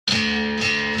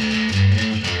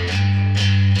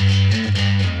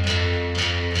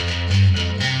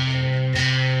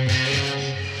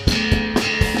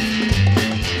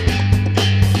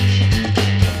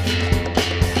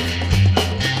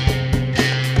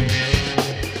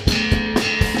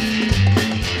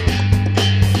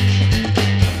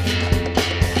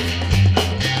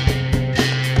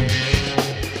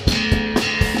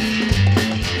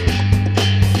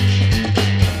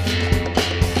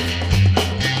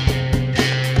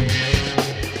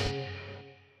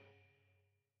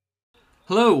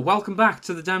Hello, welcome back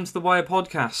to the Down to the Wire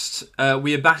podcast.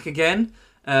 We are back again.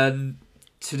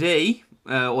 Today,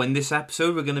 or in this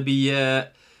episode, we're going to be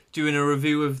doing a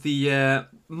review of the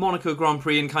Monaco Grand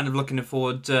Prix and kind of looking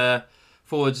forward to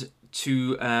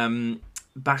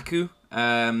Baku,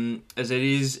 as it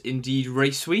is indeed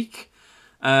race week.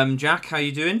 Jack, how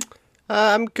you doing?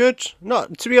 I'm good.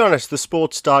 Not to be honest, the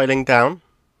sport's dialing down.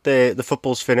 The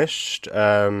football's finished.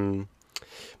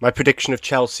 My prediction of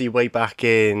Chelsea way back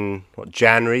in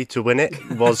January to win it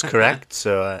was correct.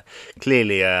 So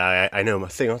clearly, I know my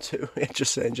thing or two.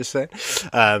 just saying.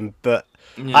 But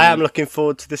yeah. I am looking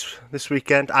forward to this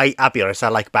weekend. I'll be honest. I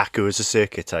like Baku as a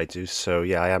circuit. I do. So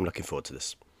yeah, I am looking forward to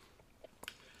this.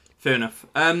 Fair enough.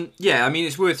 Yeah, I mean,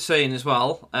 it's worth saying as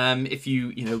well. If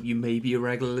you may be a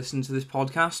regular listener to this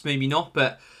podcast, maybe not,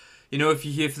 but if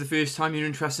you're here for the first time, you're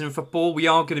interested in football, we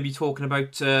are going to be talking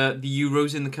about the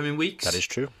Euros in the coming weeks. That is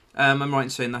true. I'm right in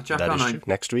saying that, Jack, that aren't is I? True.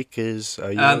 Next week is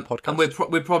a Euro podcast. And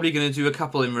we're probably going to do a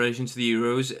couple in relation to the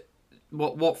Euros.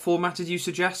 What format did you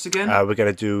suggest again? We're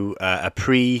going to do a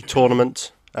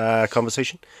pre-tournament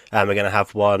conversation. We're going to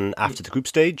have one after the group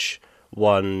stage,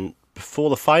 one before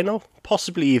the final,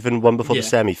 possibly even one before the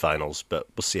semi-finals, but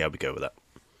we'll see how we go with that.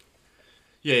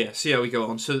 Yeah, see how we go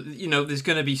on. So, there's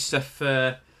going to be stuff...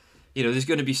 there's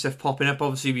going to be stuff popping up.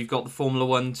 Obviously, we've got the Formula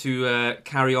 1 to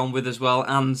carry on with as well,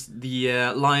 and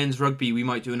the Lions Rugby. We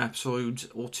might do an episode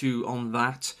or two on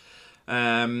that,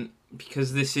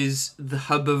 because this is the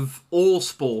hub of all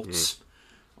sports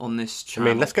on this channel.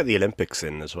 I mean, let's get the Olympics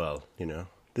in as well,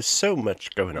 There's so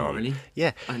much going on. Really?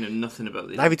 Yeah. I know nothing about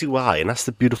this. Neither do I, and that's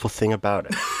the beautiful thing about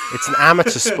it. It's an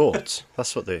amateur sport.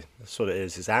 That's what it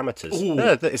is. It's amateurs. Ooh.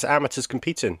 No, it's amateurs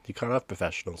competing. You can't have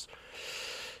professionals.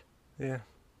 Yeah.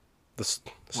 That's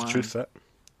the truth, that.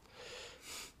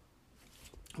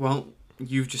 Well,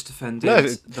 you've just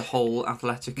offended the whole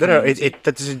athletic community.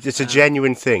 It's a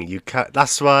genuine thing. You can't.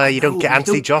 That's why you don't get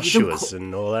Anthony Joshua's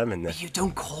and all them in there. You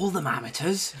don't call them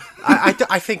amateurs.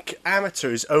 I think amateur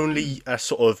is only a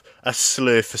sort of a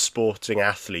slur for sporting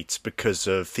athletes because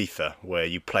of FIFA, where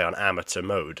you play on amateur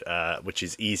mode, which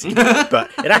is easy. But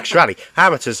in actuality,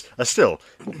 amateurs are still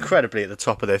incredibly at the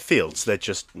top of their fields. They're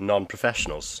just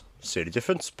non-professionals. It's the only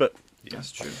difference, but yeah,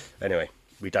 that's true. Anyway,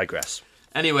 we digress.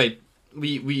 Anyway,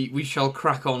 we shall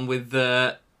crack on with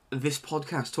this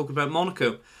podcast, talk about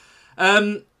Monaco.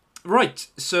 Right,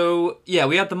 so yeah,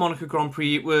 we had the Monaco Grand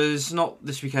Prix. It was not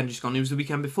this weekend just gone, it was the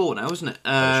weekend before now, wasn't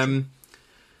it?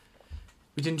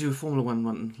 We didn't do a Formula 1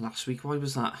 one last week. Why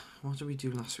was that? What did we do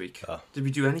last week? Did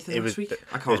we do anything last week?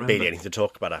 I can't remember. There was barely anything to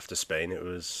talk about after Spain. It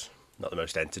was not the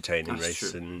most entertaining race.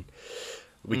 True. And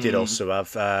we did also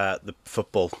have a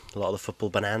lot of the football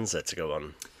bonanza to go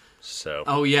on. So.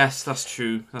 Oh yes, that's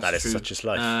true. That is such as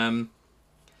life.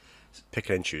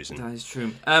 Picking and choosing. That is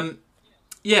true.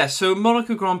 Yeah, so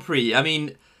Monaco Grand Prix. I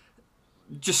mean,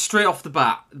 just straight off the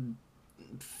bat,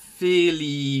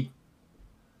 fairly.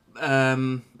 Let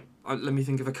me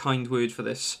think of a kind word for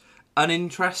this.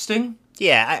 Uninteresting.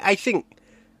 Yeah, I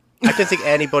don't think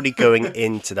anybody going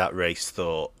into that race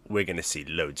thought we're going to see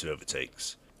loads of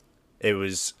overtakes. It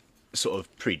was sort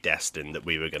of predestined that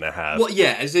we were going to have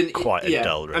quite a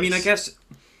dull race. I mean, I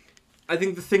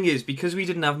think the thing is, because we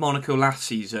didn't have Monaco last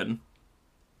season,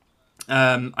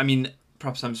 I mean,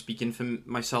 perhaps I'm speaking for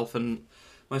myself and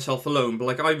myself alone,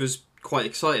 but I was quite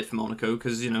excited for Monaco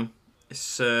because,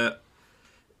 it's, it's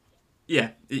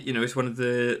one of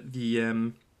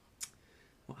the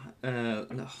I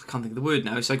can't think of the word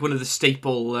now. It's like one of the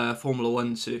staple Formula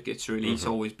 1 circuits, really. Mm-hmm. It's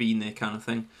always been there kind of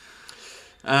thing.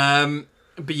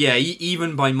 But yeah,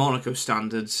 even by Monaco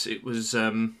standards, it was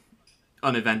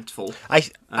uneventful. I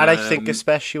think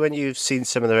especially when you've seen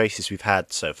some of the races we've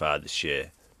had so far this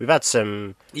year, we've had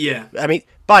some. Yeah. I mean,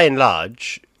 by and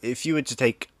large, if you were to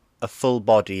take a full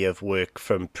body of work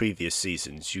from previous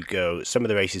seasons, you go, some of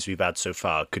the races we've had so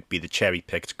far could be the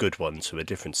cherry-picked good ones from a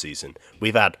different season.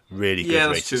 We've had really good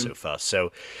races so far.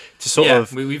 So to sort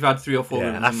of... we've had 3 or 4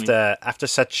 wins, after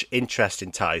such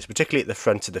interesting ties, particularly at the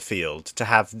front of the field, to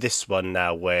have this one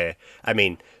now where, I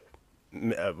mean,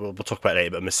 we'll talk about it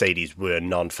later, but Mercedes were a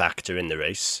non-factor in the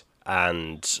race.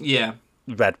 And... yeah.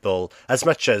 Red Bull, as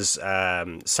much as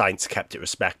Sainz kept it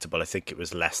respectable, I think it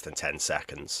was less than 10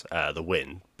 seconds, the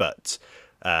win. But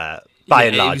by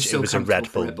and large, it was a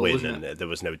Red Bull win, and there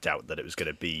was no doubt that it was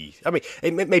going to be... I mean,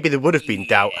 maybe there would have been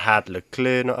doubt had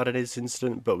Leclerc not had his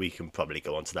incident, but we can probably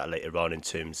go on to that later on in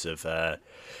terms of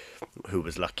who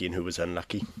was lucky and who was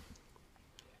unlucky.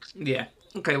 Yeah.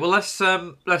 Okay, well, let's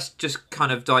just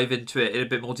kind of dive into it in a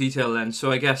bit more detail then.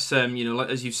 So I guess,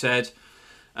 as you said...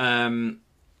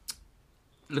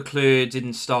 Leclerc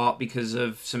didn't start because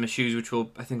of some issues, which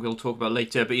I think we'll talk about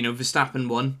later. But Verstappen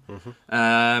won.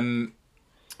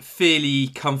 Fairly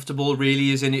comfortable,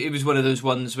 really. As in, it was one of those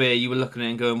ones where you were looking at it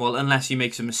and going, well, unless he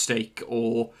makes a mistake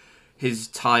or his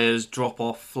tyres drop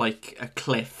off like a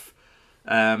cliff,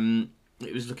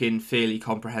 it was looking fairly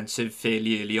comprehensive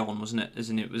fairly early on, wasn't it? As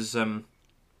in, it was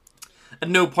at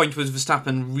no point was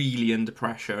Verstappen really under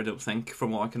pressure, I don't think,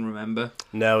 from what I can remember.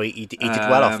 No, he did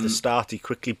well off the start. He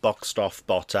quickly boxed off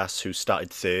Bottas, who started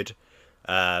third.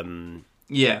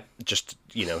 Just,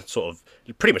 sort of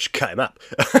pretty much cut him up.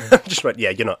 Just went,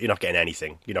 you're not getting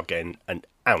anything. You're not getting an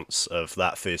ounce of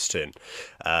that first turn.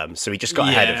 So he just got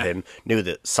ahead of him, knew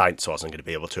that Sainz wasn't going to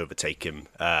be able to overtake him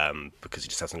because he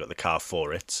just hasn't got the car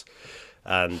for it.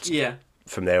 And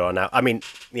from there on out,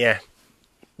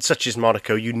 such as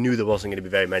Monaco, you knew there wasn't going to be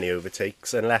very many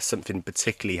overtakes unless something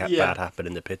particularly bad happened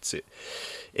in the pits.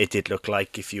 It did look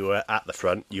like if you were at the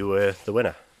front, you were the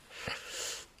winner.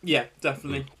 Yeah,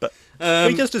 definitely. But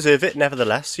he does deserve it,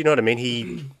 nevertheless. You know what I mean?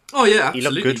 He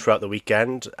looked good throughout the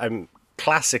weekend.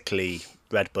 Classically,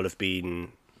 Red Bull have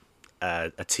been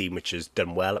a team which has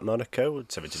done well at Monaco.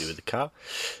 It's something to do with the car.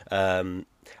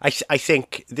 I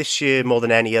think this year, more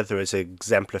than any other, has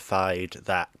exemplified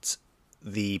that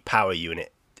the power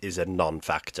unit is a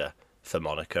non-factor for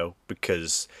Monaco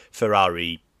because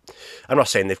Ferrari, I'm not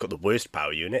saying they've got the worst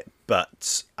power unit,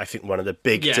 but I think one of the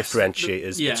big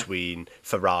differentiators between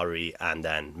Ferrari and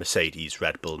then Mercedes,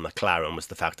 Red Bull, McLaren was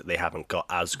the fact that they haven't got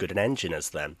as good an engine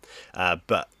as them.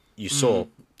 But you saw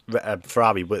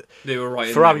Ferrari were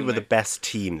the best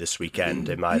team this weekend,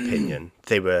 in my opinion.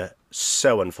 They were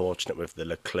so unfortunate with the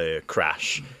Leclerc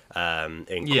crash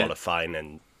in qualifying,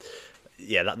 and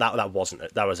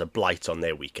that was a blight on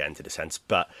their weekend in a sense.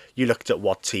 But you looked at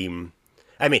what team.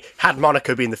 I mean, had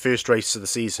Monaco been the first race of the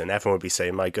season, everyone would be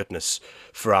saying, "My goodness,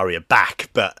 Ferrari are back."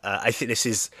 But I think this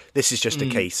is just a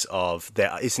case of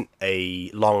there isn't a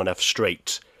long enough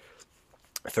straight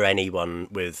for anyone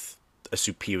with a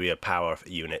superior power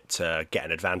unit to get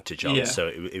an advantage on. So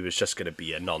it was just going to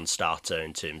be a non-starter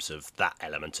in terms of that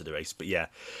element of the race. But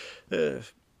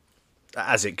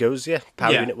as it goes,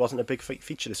 power unit wasn't a big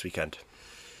feature this weekend.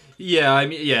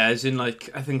 As in, I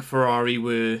think Ferrari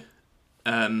were.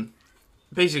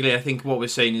 Basically, I think what we're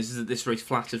saying is that this race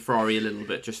flattered Ferrari a little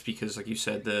bit, just because, like you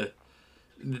said, the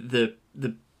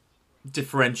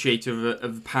differentiator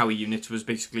of the power unit was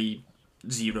basically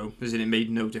zero, as in it made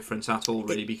no difference at all,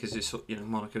 really, because it's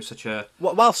Monaco's such a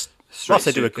whilst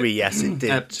I do agree, yes, it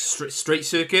did straight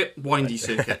circuit, windy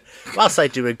circuit. Whilst I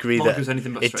do agree Monaco's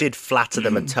that it did flatter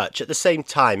them a touch, at the same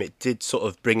time, it did sort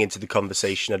of bring into the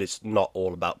conversation that it's not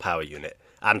all about power unit,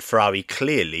 and Ferrari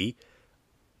clearly.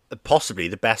 Possibly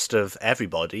the best of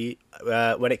everybody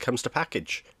when it comes to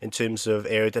package in terms of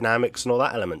aerodynamics and all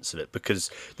that elements of it, because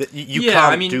you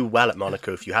can't do well at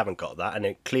Monaco if you haven't got that,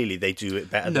 and clearly they do it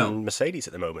better than Mercedes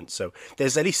at the moment. So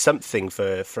there's at least something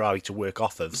for Ferrari to work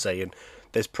off of, saying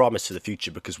there's promise for the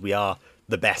future because we are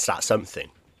the best at something.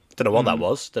 Don't know what that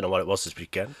was. Don't know what it was this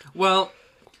weekend. Well,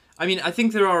 I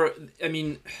think there are.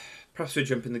 Perhaps we're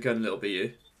jumping the gun a little bit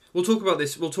here. We'll talk about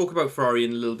this. We'll talk about Ferrari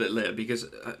in a little bit later because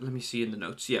let me see in the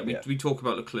notes. We talk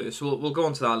about Leclerc, so we'll go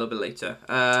on to that a little bit later.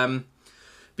 I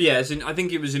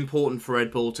think it was important for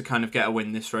Red Bull to kind of get a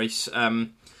win this race. I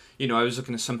was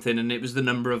looking at something, and it was the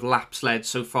number of laps led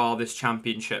so far this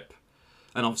championship,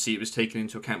 and obviously it was taken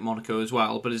into account Monaco as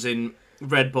well. But as in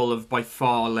Red Bull have by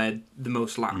far led the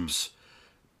most laps.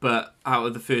 But out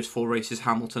of the first 4 races,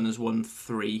 Hamilton has won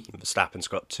 3. Verstappen's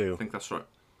got 2. I think that's right.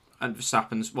 And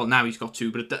Verstappen's, now he's got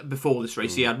 2, but before this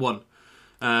race he had 1.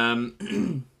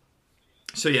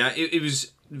 It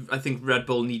was. I think Red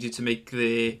Bull needed to make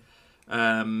the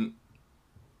not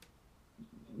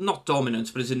dominance,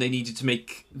 but as in they needed to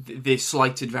make their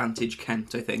slight advantage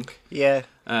count. I think. Yeah,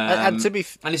 and to be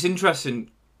and it's interesting.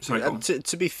 Sorry,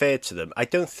 to be fair to them, I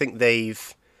don't think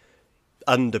they've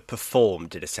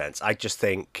underperformed in a sense. I just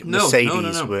think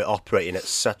Mercedes were operating at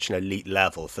such an elite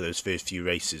level for those first few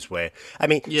races where,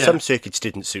 some circuits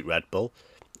didn't suit Red Bull.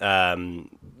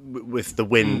 With the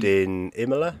wind in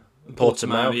Imola,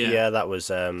 Portimao, that was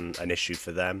an issue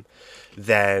for them.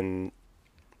 Then,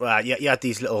 you had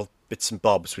these little bits and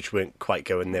bobs which weren't quite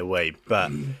going their way,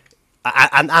 but...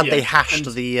 they hashed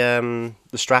the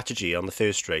strategy on the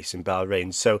first race in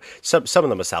Bahrain. So some of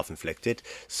them were self-inflicted.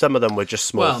 Some of them were just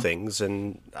small things.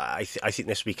 And I think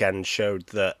this weekend showed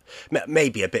that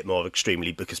maybe a bit more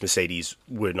extremely because Mercedes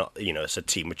were not, it's a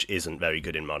team which isn't very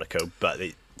good in Monaco. But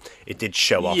it did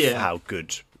show off how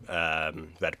good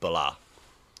Red Bull are.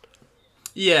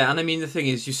 Yeah, and the thing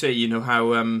is, you say,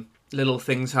 how little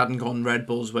things hadn't gone Red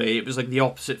Bull's way. It was like the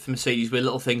opposite for Mercedes, where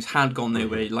little things had gone their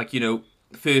way. Like,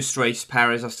 first race,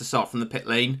 Perez has to start from the pit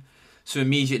lane. So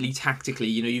immediately, tactically,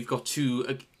 you've got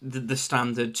the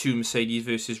standard two Mercedes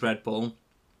versus Red Bull.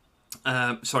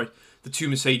 The two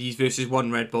Mercedes versus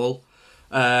one Red Bull.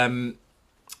 I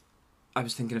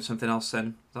was thinking of something else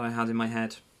then that I had in my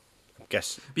head.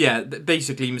 Guess. Yeah,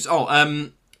 basically,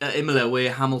 at Imola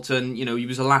where Hamilton, he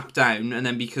was a lap down, and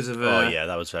then because of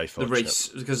that was very the race,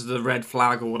 because of the red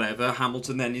flag or whatever,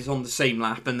 Hamilton then is on the same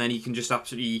lap, and then he can just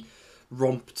absolutely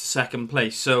romp to second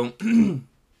place. So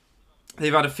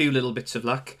they've had a few little bits of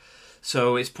luck.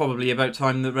 So it's probably about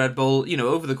time that Red Bull,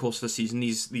 over the course of the season,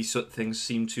 these sort of things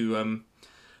seem to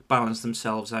balance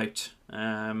themselves out.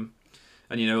 And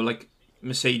like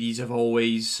Mercedes have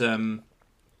always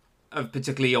have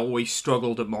particularly always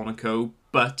struggled at Monaco.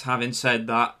 But having said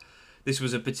that, this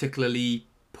was a particularly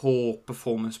poor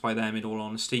performance by them, in all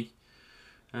honesty.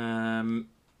 I'm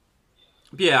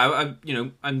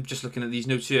just looking at these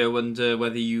notes here. I wonder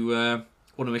whether you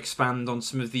want to expand on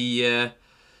some of the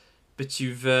bits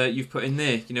you've put in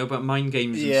there, about mind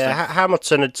games. And stuff.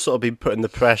 Hamilton had sort of been putting the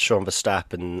pressure on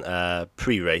Verstappen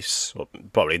pre-race, or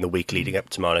probably in the week leading up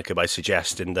to Monaco, by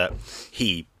suggesting that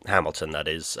Hamilton, that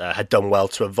is, had done well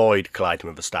to avoid colliding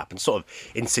with Verstappen, sort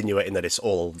of insinuating that it's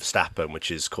all Verstappen which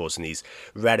is causing these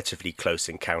relatively close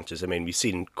encounters. I mean, we've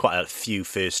seen quite a few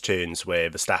first turns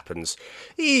where Verstappen's,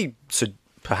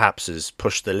 perhaps has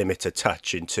pushed the limit a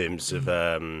touch in terms of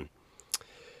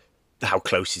how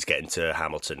close he's getting to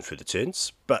Hamilton through the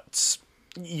turns. But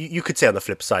you could say on the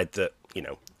flip side that,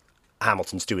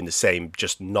 Hamilton's doing the same,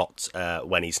 just not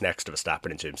when he's next to Verstappen,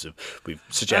 in terms of, we've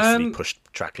suggested he pushed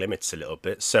track limits a little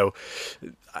bit. So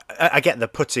I get the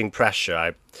putting pressure.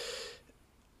 I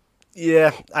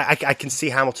can see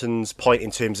Hamilton's point in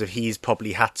terms of he's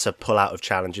probably had to pull out of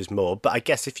challenges more. But I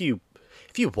guess if you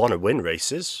want to win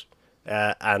races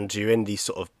and you're in these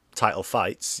sort of title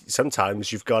fights,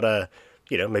 sometimes you've got to,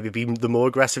 maybe be the more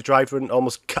aggressive driver and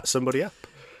almost cut somebody up.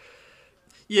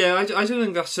 Yeah, I don't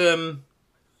think that's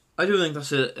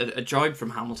a jibe from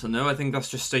Hamilton, though. I think that's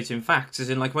just stating facts. As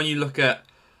in, like, when you look at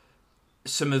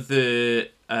some of the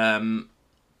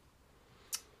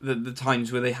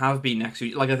times where they have been next to,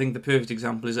 like, I think the perfect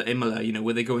example is at Imola,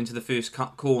 where they go into the first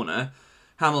corner,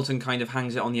 Hamilton kind of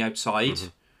hangs it on the outside,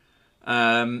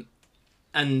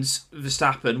 and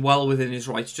Verstappen, well within his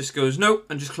rights, just goes no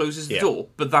and just closes the door.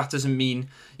 But that doesn't mean,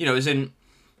 as in,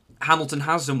 Hamilton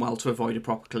has done well to avoid a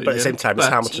proper collision. But at the same time, it's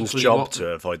Hamilton's job to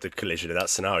avoid the collision in that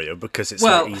scenario, because it's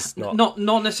he's not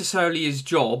necessarily his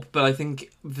job, but I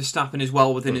think Verstappen is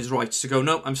well within his rights to go,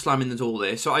 no, I'm slamming the door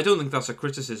there. So I don't think that's a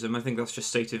criticism. I think that's just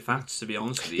stated facts, to be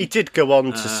honest with you. He did go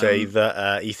on to say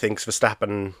that he thinks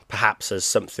Verstappen perhaps has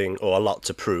something or a lot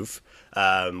to prove,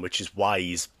 which is why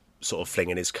he's sort of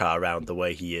flinging his car around the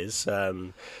way he is.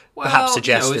 Perhaps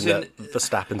suggesting that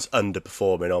Verstappen's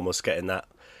underperforming, almost getting that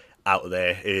out of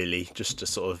there early, just to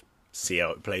sort of see how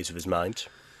it plays with his mind.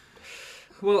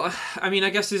 Well, I mean,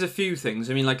 I guess there's a few things.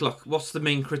 I mean, like, look, what's the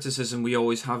main criticism we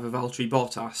always have of Valtteri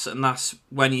Bottas? And that's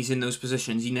when he's in those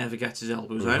positions, he never gets his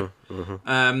elbows out.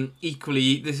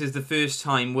 Equally, this is the first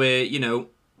time where,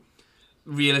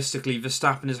 realistically,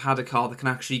 Verstappen has had a car that can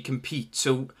actually compete.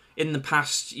 So in the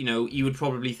past, you would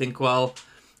probably think, well,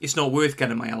 it's not worth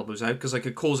getting my elbows out because I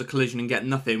could cause a collision and get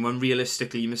nothing, when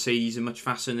realistically Mercedes are much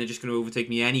faster and they're just going to overtake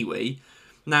me anyway.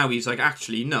 Now he's like,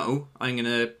 actually, no, I'm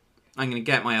gonna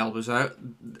get my elbows out.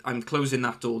 I'm closing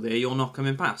that door there. You're not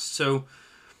coming past. So,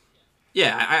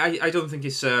 yeah, I don't think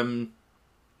it's a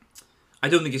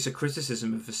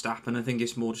criticism of Verstappen. I think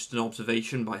it's more just an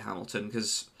observation by Hamilton,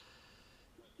 because,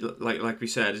 like we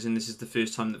said, this is the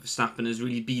first time that Verstappen has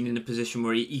really been in a position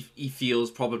where he feels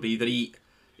probably that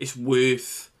it's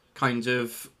worth kind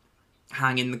of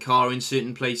hanging the car in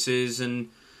certain places and,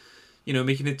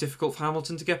 making it difficult for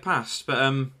Hamilton to get past. But,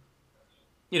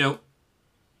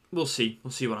 we'll see.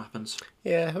 We'll see what happens.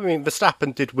 Yeah, I mean,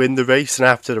 Verstappen did win the race, and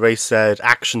after the race said,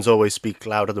 actions always speak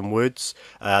louder than words.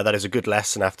 That is a good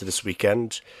lesson after this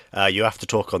weekend. You have to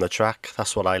talk on the track.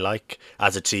 That's what I like.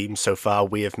 As a team, so far,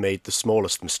 we have made the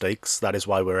smallest mistakes. That is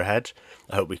why we're ahead.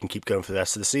 I hope we can keep going for the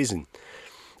rest of the season.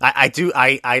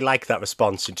 I like that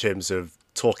response in terms of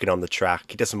talking on the track.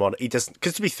 Because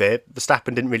to be fair,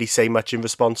 Verstappen didn't really say much in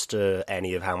response to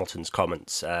any of Hamilton's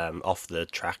comments off the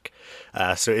track.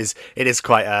 So it is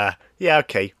quite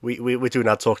we're doing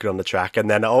our talking on the track.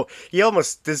 And then he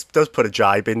almost does put a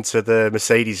jibe into the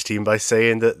Mercedes team by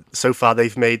saying that so far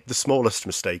they've made the smallest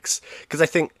mistakes. Because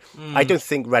I don't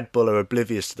think Red Bull are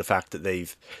oblivious to the fact that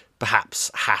they've perhaps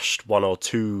hashed one or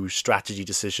two strategy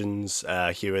decisions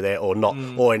here or there, or not,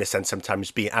 or in a sense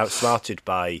sometimes being outsmarted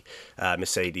by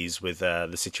Mercedes with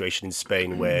the situation in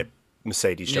Spain where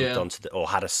Mercedes jumped Yeah. onto or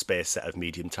had a spare set of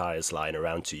medium tyres lying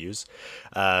around to use.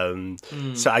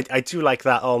 So I do like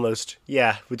that almost.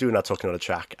 Yeah, we're doing our talking on the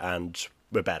track and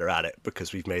we're better at it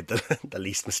because we've made the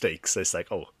least mistakes. So it's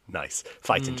like, oh, nice.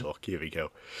 Fighting talk. Here we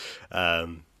go.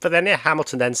 But then, yeah,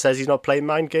 Hamilton then says he's not playing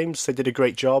mind games. They did a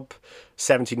great job.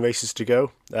 17 races to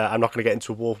go. I'm not going to get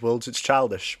into a war of worlds. It's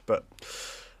childish. But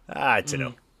I don't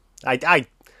know.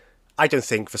 I don't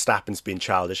think Verstappen's being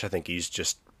childish. I think he's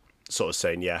just sort of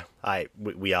saying, yeah,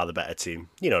 we are the better team.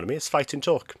 You know what I mean? It's fighting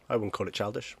talk. I wouldn't call it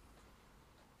childish.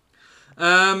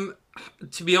 To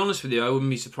be honest with you, I wouldn't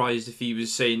be surprised if he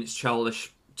was saying it's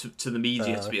childish to the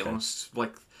media. To be honest,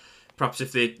 like perhaps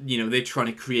if they're trying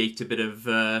to create a bit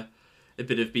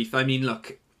of beef. I mean,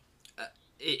 look,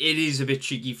 it is a bit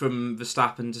cheeky from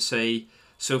Verstappen to say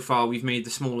so far we've made the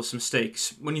smallest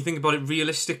mistakes. When you think about it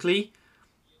realistically,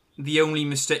 the only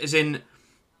mistake, as in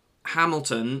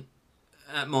Hamilton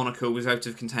at Monaco, was out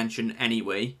of contention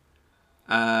anyway.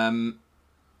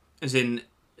 As in,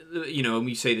 and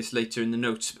we say this later in the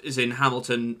notes, as in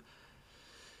Hamilton,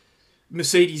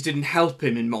 Mercedes didn't help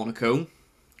him in Monaco,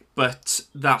 but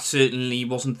that certainly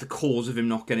wasn't the cause of him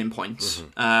not getting points.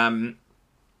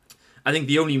 I think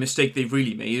the only mistake they've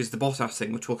really made is the Bottas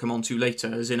thing, which we'll come on to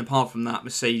later. As in, apart from that,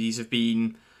 Mercedes have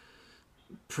been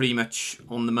pretty much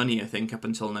on the money, I think, up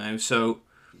until now. So,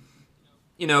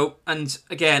 and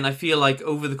again, I feel like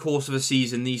over the course of a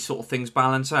season, these sort of things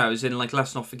balance out. As in, like,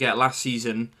 let's not forget, last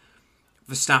season,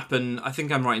 Verstappen, I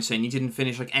think I'm right in saying he didn't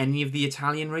finish like any of the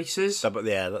Italian races. But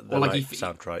yeah, that might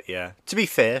sound right, yeah. To be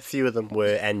fair, a few of them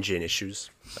were engine issues.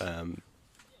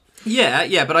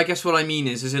 Yeah, but I guess what I mean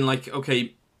is in like,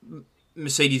 okay,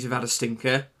 Mercedes have had a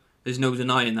stinker. There's no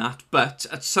denying that. But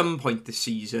at some point this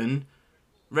season,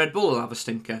 Red Bull will have a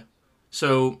stinker.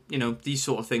 So, these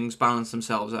sort of things balance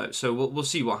themselves out. So we'll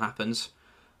see what happens.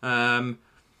 And,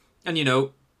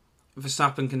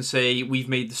 Verstappen can say, we've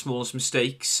made the smallest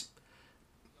mistakes.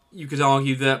 You could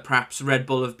argue that perhaps Red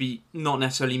Bull have not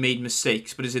necessarily made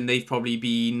mistakes, but as in they've probably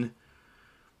been...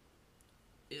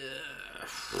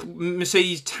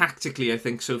 Mercedes tactically, I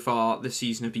think, so far this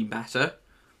season have been better.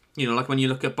 Like when you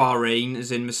look at Bahrain,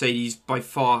 as in Mercedes by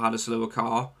far had a slower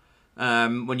car.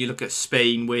 When you look at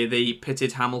Spain, where they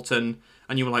pitted Hamilton,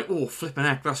 and you were like, oh, flipping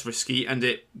heck, that's risky, and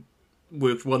it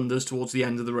worked wonders towards the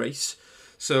end of the race.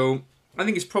 So I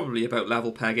think it's probably about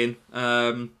level pegging.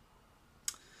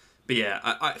 But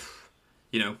yeah,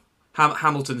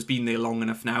 Hamilton's been there long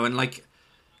enough now, and like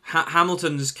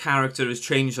Hamilton's character has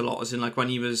changed a lot. As in, like when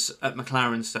he was at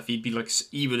McLaren and stuff,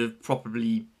 he would have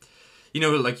probably,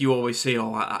 like you always say,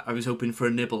 oh, I was hoping for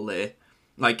a nibble there.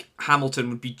 Like Hamilton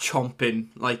would be chomping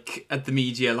like at the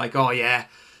media, like, oh yeah,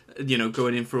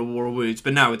 going in for a war of words.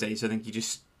 But nowadays, I think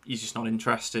he's just not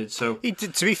interested. So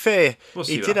to be fair,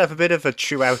 he did have a bit of a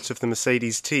chew out of the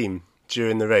Mercedes team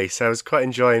during the race. I was quite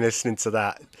enjoying listening to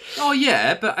that. Oh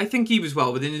yeah, but I think he was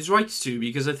well within his rights too,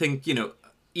 because I think,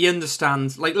 he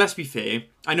understands, like, let's be fair,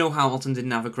 I know Hamilton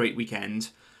didn't have a great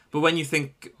weekend, but when you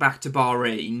think back to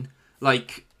Bahrain,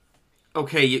 like,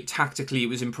 okay, tactically it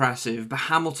was impressive, but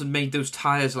Hamilton made those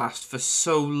tyres last for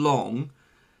so long,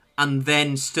 and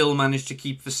then still managed to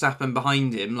keep Verstappen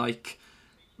behind him. Like,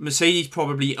 Mercedes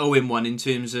probably owe him one in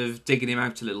terms of digging him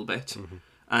out a little bit,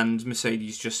 and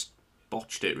Mercedes just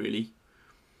botched it, really.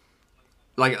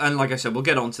 Like I said, we'll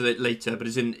get on to it later, but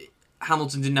as in,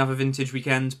 Hamilton didn't have a vintage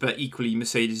weekend, but equally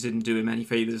Mercedes didn't do him any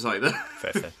favours either.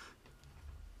 Fair.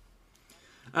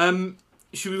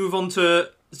 Should we move on to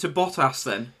Bottas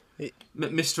then?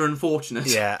 Mr. Unfortunate.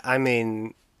 Yeah, I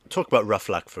mean, talk about rough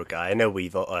luck for a guy. I know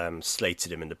we've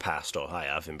slated him in the past, or I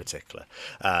have in particular.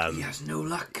 He has no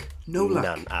luck. No luck.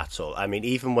 None at all. I mean,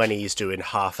 even when he's doing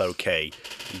half okay,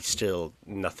 he's still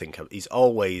nothing. He's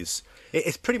always...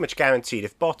 It's pretty much guaranteed.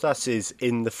 If Bottas is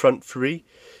in the front three,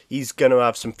 he's going to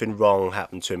have something wrong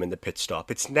happen to him in the pit stop.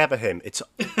 It's never him. It's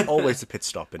always the pit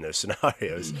stop in those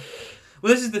scenarios.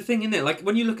 Well, this is the thing, isn't it? Like,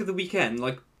 when you look at the weekend,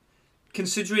 like,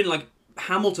 considering, like,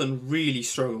 Hamilton really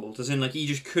struggled, as in, like, he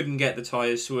just couldn't get the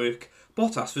tyres to work.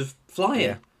 Bottas was flying.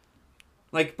 Yeah.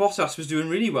 Like, Bottas was doing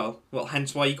really well. Well,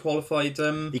 hence why he qualified...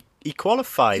 He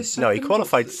qualified... No, he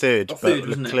qualified third, but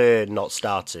Leclerc not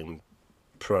starting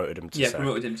promoted him to second. Yeah,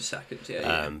 promoted him to second,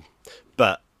 yeah.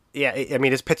 But, yeah, I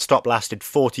mean, his pit stop lasted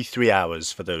 43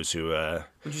 hours for those who...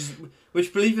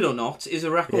 Which, believe it or not, is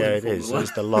a record. Yeah, it is.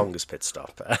 It's the longest pit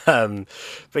stop. But,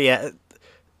 yeah...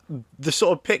 The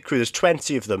sort of pit crew, there's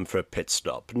 20 of them for a pit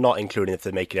stop, not including if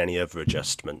they're making any other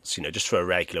adjustments, just for a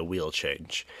regular wheel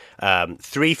change.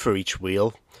 3 for each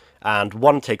wheel, and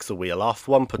 1 takes the wheel off,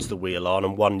 1 puts the wheel on,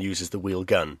 and 1 uses the wheel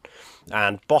gun.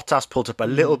 And Bottas pulled up a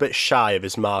little bit shy of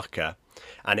his marker,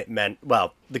 and it meant,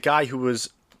 well, the guy who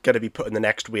was going to be putting the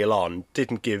next wheel on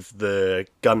didn't give the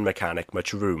gun mechanic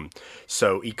much room,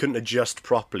 so he couldn't adjust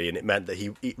properly, and it meant that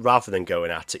he rather than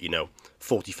going at it,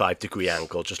 45-degree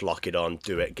angle, just lock it on,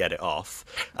 do it, get it off.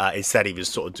 Instead, he was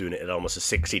sort of doing it at almost a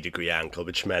 60-degree angle,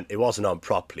 which meant it wasn't on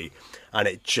properly, and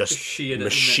it just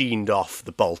machined off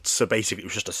the bolts. So basically, it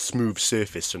was just a smooth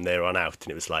surface from there on out,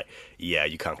 and it was like, yeah,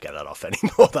 you can't get that off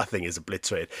anymore. That thing is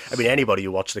obliterated. I mean, anybody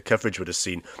who watched the coverage would have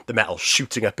seen the metal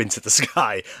shooting up into the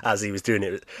sky as he was doing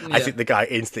it. Yeah. I think the guy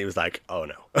instantly was like, oh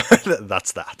no,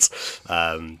 that's that.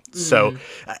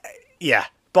 Yeah.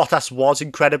 Bottas was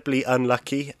incredibly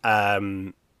unlucky. I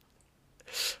mean,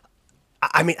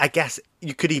 I guess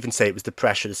you could even say it was the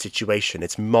pressure of the situation.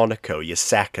 It's Monaco, you're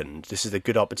second. This is a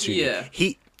good opportunity. Yeah.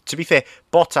 To be fair,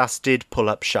 Bottas did pull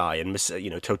up shy, and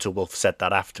Toto Wolff said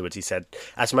that afterwards. He said,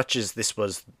 as much as this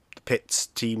was the Pitts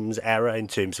team's error in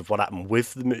terms of what happened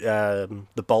with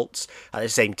the bolts, at the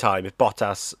same time, if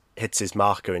Bottas hits his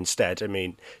marker instead, I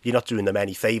mean, you're not doing them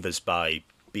any favours by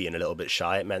being a little bit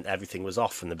shy. It meant everything was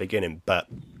off from the beginning, but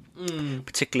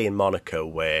particularly in Monaco,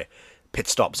 where pit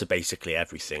stops are basically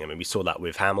everything. I mean, we saw that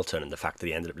with Hamilton and the fact that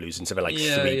he ended up losing something like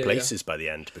three places by the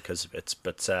end because of it.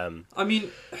 But I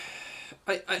mean,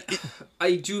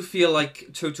 I do feel like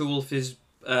Toto Wolff is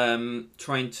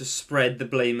trying to spread the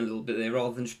blame a little bit there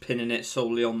rather than just pinning it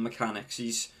solely on mechanics.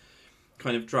 He's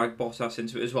kind of dragged Bottas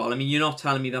into it as well. I mean, you're not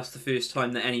telling me that's the first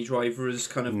time that any driver has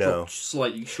kind of dropped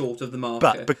slightly short of the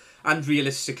marker. But and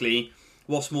realistically,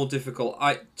 what's more difficult?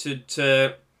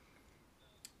 To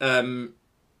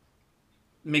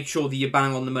make sure that you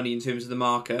bang on the money in terms of the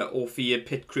marker, or for your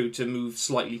pit crew to move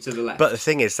slightly to the left. But the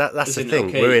thing is, that's the thing.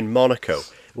 Okay. We're in Monaco.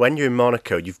 When you're in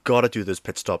Monaco, you've got to do those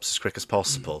pit stops as quick as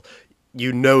possible.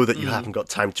 You know that you haven't got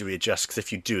time to readjust, because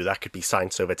if you do, that could be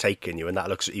Sainz overtaking you, and that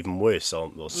looks even worse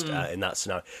almost in that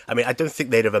scenario. I mean, I don't think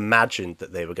they'd have imagined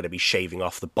that they were going to be shaving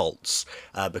off the bolts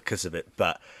because of it,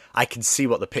 but I can see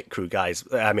what the pit crew guys...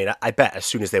 I mean, I bet as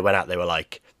soon as they went out, they were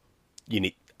like, you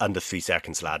need under 3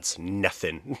 seconds, lads.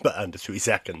 Nothing but under 3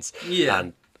 seconds. Yeah.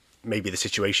 And maybe the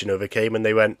situation overcame, and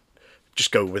they went,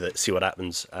 just go with it, see what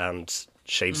happens, and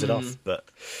shaves it off. But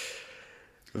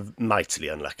mightily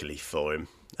unluckily for him.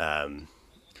 I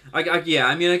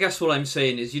mean, I guess what I'm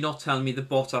saying is, you're not telling me that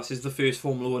Bottas is the first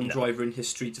Formula 1 driver in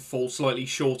history to fall slightly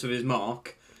short of his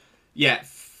mark. Yet,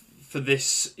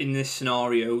 in this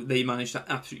scenario, they managed to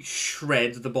absolutely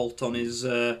shred the bolt on his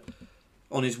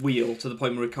wheel to the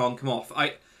point where it can't come off.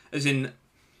 I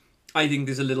think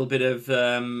there's a little bit of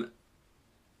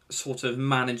sort of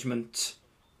management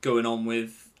going on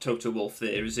with Toto Wolff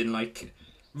there, as in, like,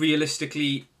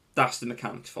 realistically, that's the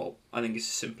mechanic's fault. I think it's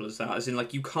as simple as that. As in,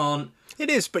 like, you can't... It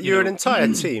is, but you're an entire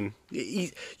team.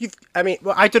 I mean,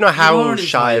 I don't know how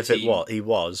shy of it he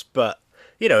was, but,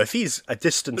 if he's a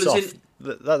distance off,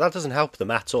 that doesn't help them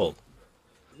at all.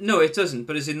 No, it doesn't.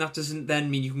 But as in, that doesn't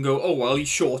then mean you can go, oh, well, he's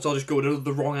short, I'll just go to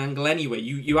the wrong angle anyway.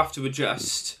 You have to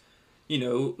adjust.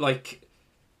 Like...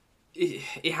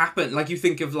 It happened. Like, you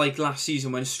think of, like, last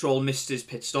season when Stroll missed his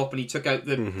pit stop and he took out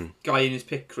the guy in his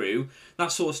pit crew.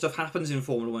 That sort of stuff happens in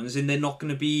Formula 1, as in they're not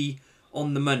going to be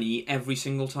on the money every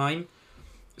single time.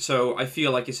 So I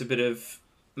feel like it's a bit of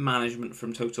management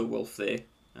from Toto Wolff there.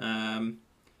 And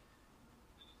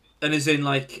as in,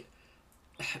 like,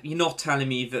 you're not telling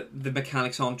me that the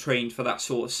mechanics aren't trained for that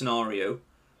sort of scenario.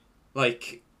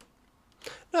 Like...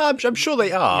 No, I'm sure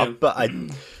they are, but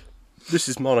this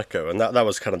is Monaco, and that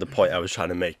was kind of the point I was trying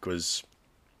to make, was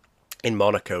in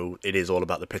Monaco, it is all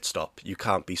about the pit stop. You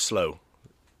can't be slow.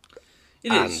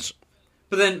 It is.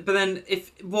 But then,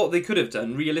 if what they could have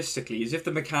done, realistically, is if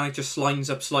the mechanic just lines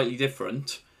up slightly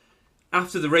different,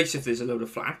 after the race, if there's a load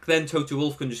of flack, then Toto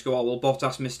Wolff can just go, oh, well,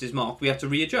 Bottas missed his mark, we have to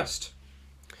readjust.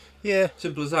 Yeah.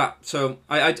 Simple as that. So,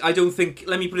 I don't think,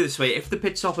 let me put it this way, if the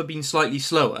pit stop had been slightly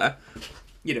slower,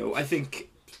 I think...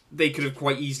 they could have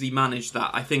quite easily managed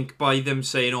that. I think by them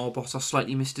saying, oh, Bottas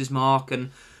slightly missed his mark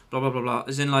and blah, blah, blah, blah.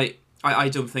 As in, like, I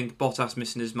don't think Bottas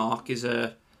missing his mark is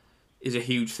a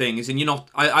huge thing. As in, you're not...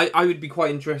 I would be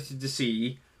quite interested to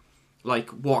see, like,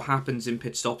 what happens in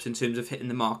pit stops in terms of hitting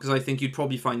the mark. Because I think you'd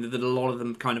probably find that a lot of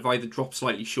them kind of either drop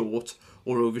slightly short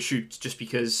or overshoot, just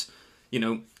because,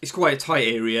 it's quite a tight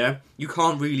area. You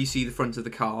can't really see the front of the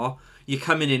car. You're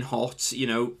coming in hot,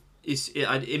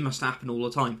 it must happen all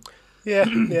the time.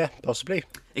 Yeah, possibly.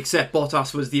 Except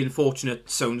Bottas was the unfortunate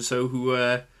so-and-so who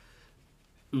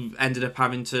ended up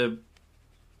having to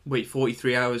wait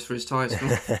 43 hours for his tyres.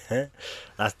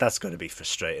 That's got to be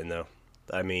frustrating, though.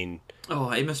 I mean,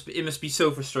 it must be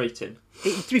so frustrating.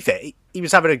 to be fair, he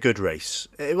was having a good race.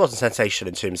 It wasn't sensational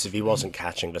in terms of he wasn't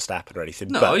catching Verstappen or anything.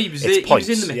 No, but he was it's points.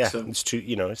 in the mix. Yeah, So. it's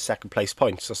two, second place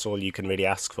points. That's all you can really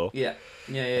ask for. Yeah.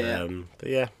 But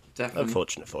yeah, Definitely.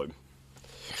 unfortunate for him.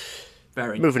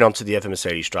 Very. Moving on to the other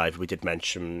Mercedes driver, we did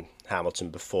mention Hamilton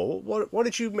before. What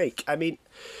did you make? I mean,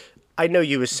 I know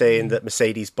you were saying that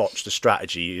Mercedes botched the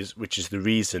strategy, which is the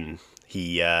reason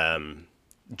he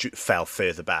fell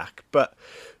further back. But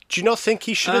do you not think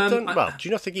he should have done? Well, do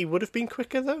you not think he would have been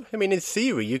quicker though? I mean, in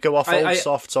theory, you go off old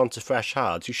softs onto fresh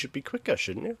hards. You should be quicker,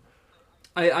 shouldn't you?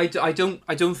 I don't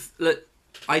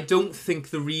think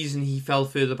the reason he fell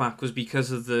further back was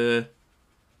because of the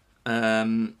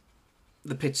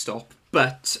pit stop,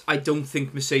 but I don't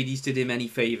think Mercedes did him any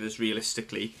favours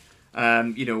realistically.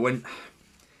 When,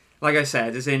 like I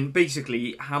said, as in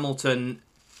basically Hamilton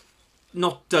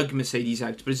not dug Mercedes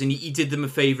out, but as in he did them a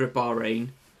favour at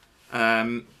Bahrain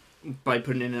by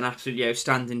putting in an absolutely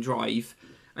outstanding drive.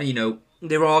 And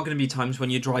there are going to be times when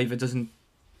your driver doesn't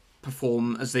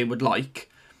perform as they would like,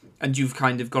 and you've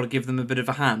kind of got to give them a bit of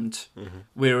a hand. Mm-hmm.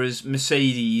 Whereas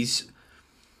Mercedes,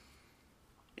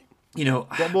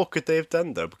 what more could they have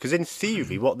done though? Because in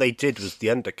theory, what they did was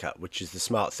the undercut, which is the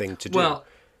smart thing to do. Well,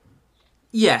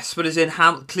 yes, but as in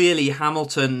clearly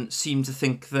Hamilton seemed to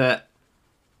think that,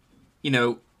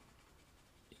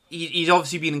 he's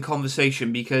obviously been in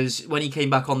conversation, because when he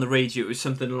came back on the radio, it was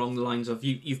something along the lines of,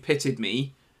 you've pitted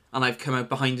me, and I've come out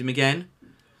behind him again.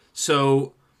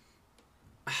 So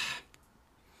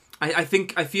I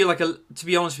feel like, to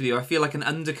be honest with you, I feel like an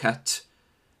undercut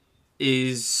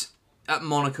at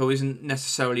Monaco isn't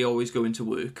necessarily always going to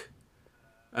work.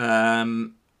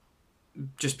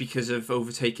 Just because of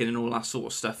overtaking and all that sort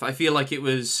of stuff. I feel like it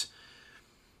was,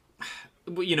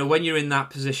 when you're in that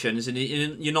position, as in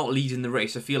you're not leading the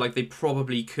race, I feel like they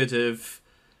probably could have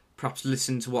perhaps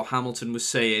listened to what Hamilton was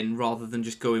saying rather than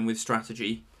just going with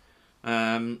strategy.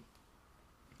 Yeah,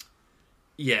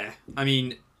 I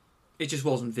mean, it just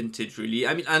wasn't vintage, really.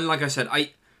 I mean, and like I said,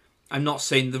 I'm not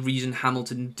saying the reason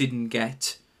Hamilton didn't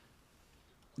get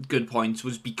good points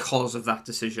was because of that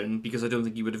decision, because I don't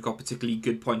think he would have got particularly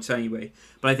good points anyway.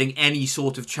 But I think any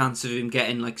sort of chance of him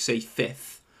getting, like, say,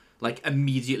 5th, like,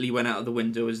 immediately went out of the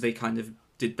window as they kind of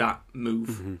did that move.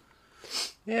 Mm-hmm.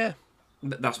 Yeah.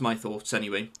 That's my thoughts,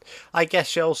 anyway. I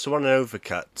guess you also want an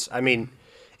overcut. I mean,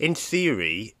 in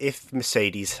theory, if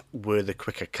Mercedes were the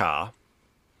quicker car,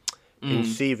 in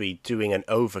theory, doing an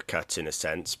overcut, in a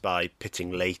sense, by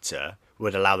pitting later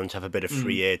would allow them to have a bit of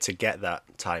free air to get that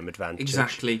time advantage.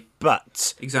 Exactly.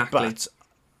 But,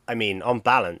 I mean, on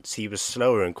balance, he was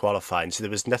slower in qualifying, so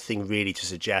there was nothing really to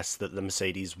suggest that the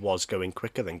Mercedes was going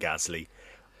quicker than Gasly.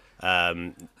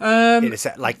 In a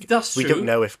set, like, that's we true. don't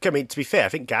know if. I mean, to be fair, I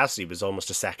think Gasly was almost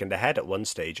a second ahead at one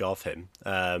stage of him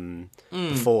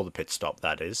before the pit stop.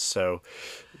 That is so.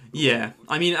 Yeah,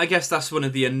 I mean, I guess that's one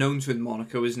of the unknowns with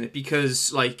Monaco, isn't it?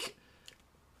 Because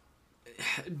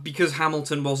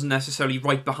Hamilton wasn't necessarily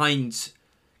right behind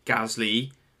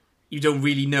Gasly, you don't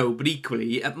really know. But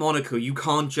equally, at Monaco, you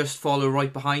can't just follow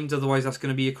right behind, otherwise that's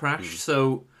going to be a crash.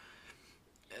 So,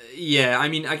 yeah, I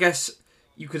mean, I guess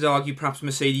you could argue perhaps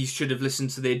Mercedes should have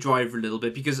listened to their driver a little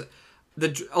bit, because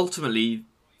ultimately,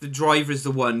 the driver is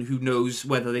the one who knows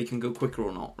whether they can go quicker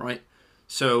or not, right?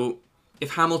 So,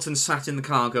 if Hamilton sat in the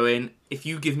car going, if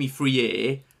you give me free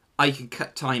air, I can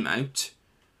cut time out,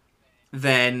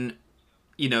 then,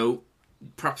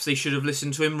 perhaps they should have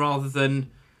listened to him rather than...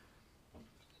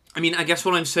 I mean, I guess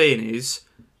what I'm saying is,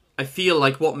 I feel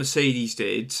like what Mercedes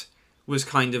did was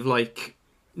kind of like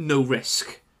no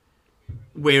risk.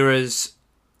 Whereas...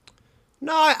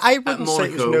 No, I wouldn't Monaco, say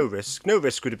it was no risk. No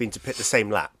risk would have been to pit the same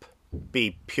lap.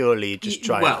 Be purely just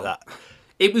trying that.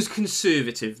 It was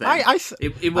conservative then.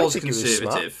 It was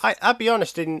conservative. I'll be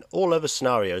honest, in all other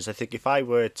scenarios, I think if I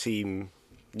were a team,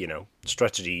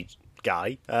 strategy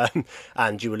guy,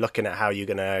 and you were looking at how you're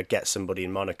going to get somebody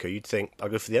in Monaco, you'd think, I'll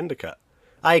go for the undercut.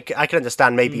 I can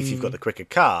understand maybe if you've got the quicker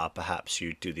car, perhaps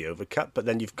you'd do the overcut, but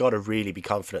then you've got to really be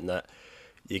confident that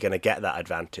you're going to get that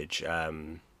advantage, you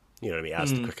know what I mean,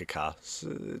 as the quicker car.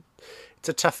 So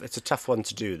it's a tough one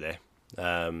to do there.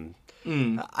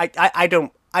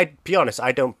 I'd be honest,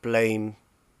 I don't blame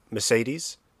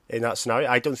Mercedes in that scenario.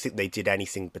 I don't think they did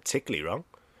anything particularly wrong.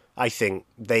 I think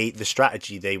the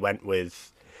strategy they went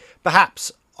with,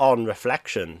 perhaps on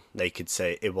reflection, they could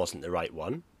say it wasn't the right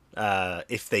one.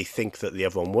 If they think that the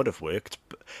other one would have worked,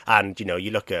 and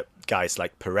you look at guys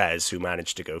like Perez, who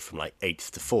managed to go from like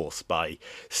 8th to 4th by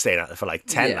staying out there for like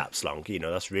 10 laps long.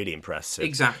 That's really impressive.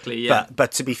 Exactly, yeah.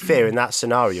 But to be fair, in that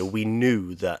scenario, we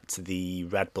knew that the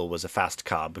Red Bull was a fast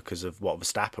car because of what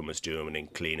Verstappen was doing in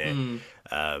clean air.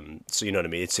 So you know what I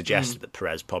mean? It suggested that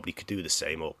Perez probably could do the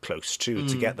same or close to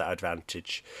get that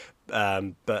advantage.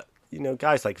 But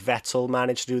guys like Vettel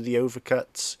managed to do the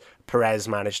overcuts. Perez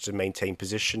managed to maintain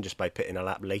position just by pitting a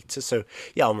lap later. So,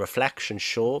 yeah, on reflection,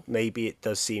 sure, maybe it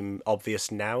does seem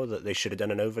obvious now that they should have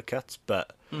done an overcut.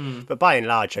 But by and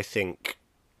large, I think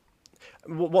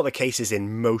what the case is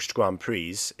in most Grand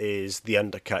Prix is the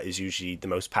undercut is usually the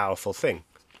most powerful thing.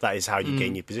 That is how you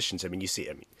gain your positions. I mean, you see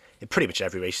it in pretty much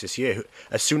every race this year.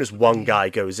 As soon as one guy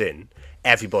goes in,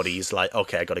 everybody's like,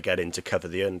 okay, I got to get in to cover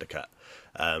the undercut.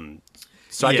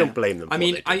 So I don't blame them for what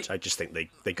they did. I just think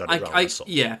they got it wrong.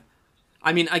 Yeah.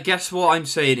 I mean, I guess what I'm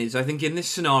saying is, I think in this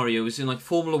scenario, as in like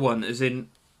Formula One, as in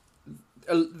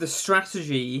the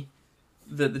strategy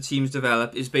that the teams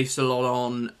develop is based a lot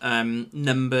on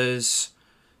numbers,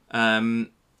 the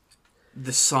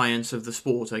science of the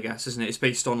sport, I guess, isn't it? It's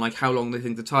based on like how long they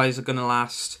think the tyres are going to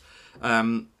last,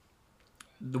 the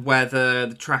weather,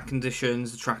 the track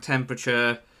conditions, the track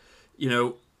temperature,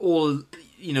 all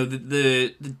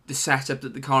the setup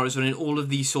that the car is running, all of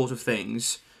these sort of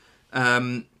things.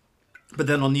 But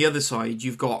then on the other side,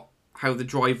 you've got how the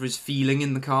driver is feeling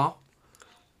in the car.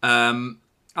 And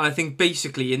I think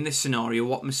basically in this scenario,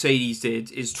 what Mercedes did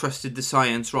is trusted the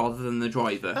science rather than the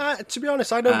driver. To be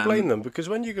honest, I don't blame them, because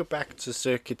when you go back to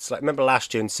circuits, like remember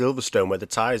last year in Silverstone where the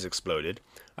tyres exploded,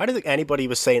 I don't think anybody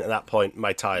was saying at that point,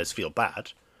 my tyres feel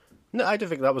bad. No, I don't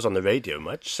think that was on the radio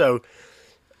much. So,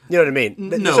 you know what I mean?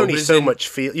 There's only so much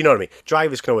feel. You know what I mean?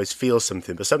 Drivers can always feel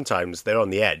something, but sometimes they're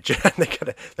on the edge and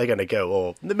they're gonna go,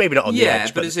 or maybe not on the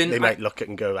edge, but they might look at it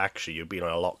and go, actually, you've been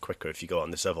on a lot quicker if you go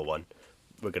on this other one.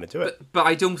 We're gonna do it. But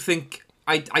I don't think.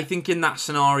 I think in that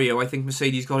scenario, I think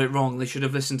Mercedes got it wrong. They should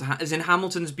have listened to. As in,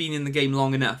 Hamilton's been in the game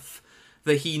long enough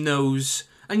that he knows.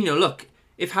 And look,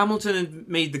 if Hamilton had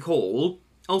made the call,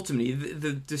 ultimately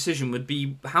the decision would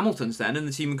be Hamilton's then, and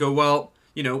the team would go, well,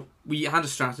 we had a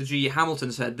strategy.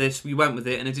 Hamilton said this. We went with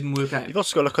it, and it didn't work out. You've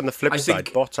also got to look on the flip side.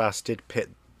 Bottas did pit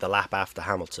the lap after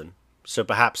Hamilton, so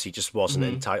perhaps he just wasn't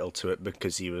entitled to it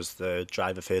because he was the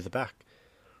driver further back.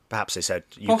 Perhaps they said,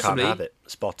 you can't have it.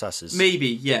 It's Bottas's. Maybe,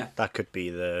 yeah. That could be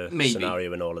the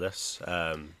scenario in all of this.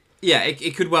 Yeah,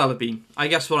 it could well have been. I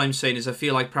guess what I'm saying is I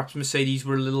feel like perhaps Mercedes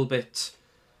were a little bit...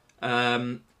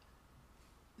 they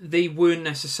weren't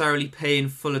necessarily paying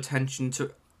full attention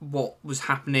to what was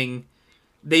happening.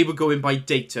 They were going by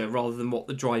data rather than what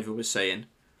the driver was saying,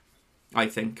 I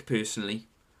think, personally.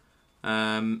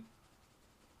 And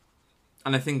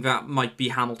I think that might be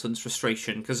Hamilton's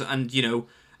frustration.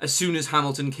 As soon as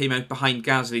Hamilton came out behind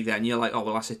Gasly, then you're like, oh,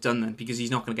 well, that's it done then, because he's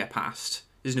not going to get past.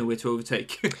 There's nowhere to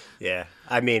overtake. Yeah,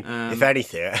 I mean, if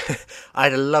anything,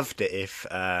 I'd have loved it if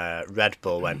Red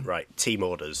Bull went, right, team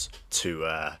orders to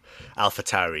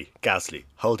AlphaTauri, Gasly,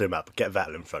 hold him up, get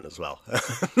Vettel in front as well.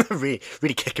 really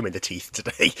kick him in the teeth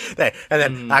today. There, and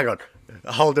then, hang on,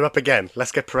 hold him up again.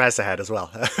 Let's get Perez ahead as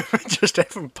well. Just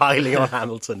everyone piling on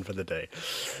Hamilton for the day.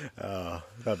 Oh,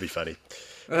 that'd be funny.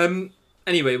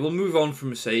 Anyway, we'll move on from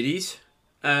Mercedes.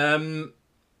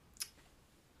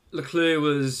 Leclerc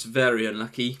was very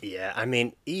unlucky. Yeah, I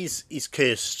mean, he's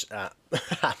cursed at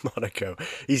Monaco.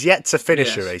 He's yet to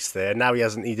finish a race there. Now he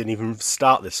didn't even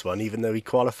start this one, even though he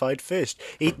qualified first.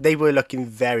 They were looking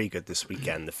very good this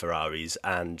weekend, the Ferraris.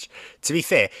 And to be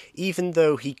fair, even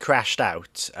though he crashed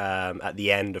out at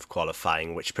the end of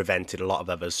qualifying, which prevented a lot of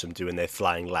others from doing their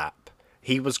flying lap,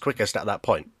 he was quickest at that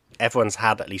point. Everyone's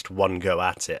had at least one go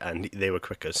at it, and they were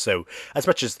quicker. So, as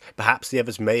much as perhaps the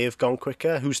others may have gone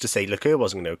quicker, who's to say Leclerc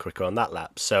wasn't going to go quicker on that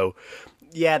lap? So,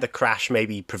 yeah, the crash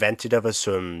maybe prevented others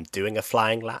from doing a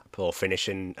flying lap or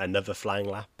finishing another flying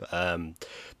lap.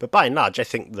 But by and large, I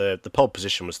think the pole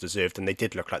position was deserved, and they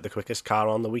did look like the quickest car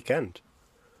on the weekend.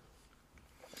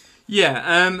 Yeah,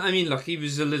 I mean, look, he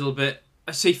was a little bit,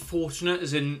 I say fortunate,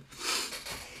 as in...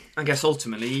 I guess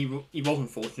ultimately he wasn't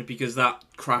fortunate because that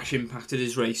crash impacted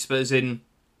his race, but as in,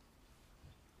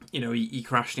 he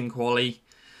crashed in quali,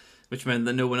 which meant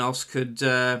that no one else could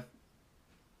then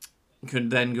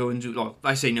go and do. Well,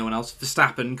 I say no one else.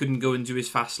 Verstappen couldn't go and do his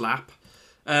fast lap.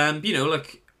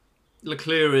 Like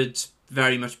Leclerc had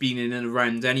very much been in and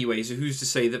around anyway. So who's to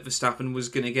say that Verstappen was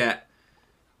going to get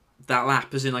that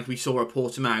lap? As in, like we saw at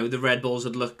Portimao, the Red Bulls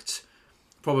had looked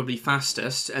probably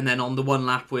fastest, and then on the one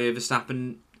lap where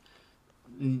Verstappen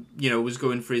was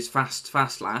going for his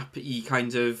fast lap, he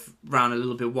kind of ran a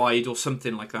little bit wide or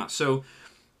something like that. So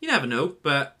you never know,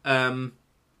 but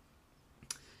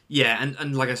Yeah,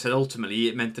 and like I said, ultimately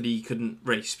it meant that he couldn't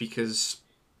race because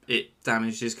it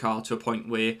damaged his car to a point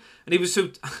where, and it was so,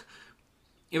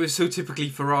 it was so typically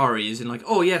Ferrari, as in like,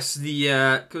 oh yes,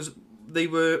 because they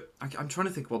were, I'm trying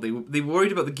to think what they were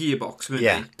worried about the gearbox, weren't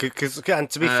Yeah, they? because and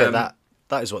to be fair,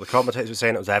 that is what the commentators were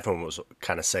saying. It was everyone was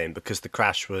kind of saying because the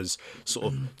crash was sort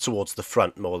of towards the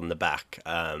front more than the back.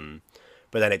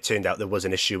 But then it turned out there was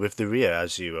an issue with the rear,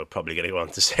 as you were probably going to go on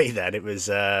to say. Then it was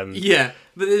yeah,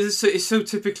 but it's so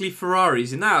typically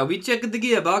Ferraris. And now we checked the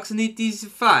gearbox and it is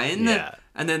fine. Yeah.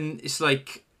 And then it's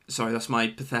like, sorry, that's my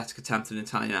pathetic attempt at an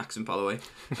Italian accent, by the way.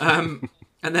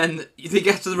 And then they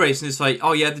get to the race and it's like,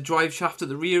 oh yeah, the drive shaft at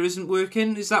the rear isn't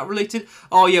working. Is that related?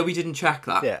 Oh yeah, we didn't check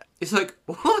that. Yeah. It's like,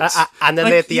 what? And then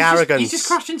like, they had the arrogance. He just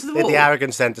crashed into the they had wall. the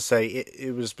arrogance then to say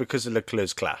it was because of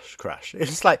Leclerc's crash.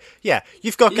 It's like, yeah,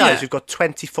 you've got guys who've got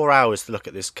 24 hours to look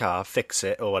at this car, fix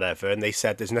it or whatever, and they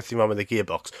said there's nothing wrong with the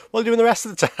gearbox. What are you doing the rest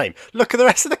of the time? Look at the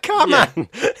rest of the car, man.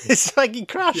 It's like he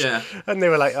crashed. Yeah. And they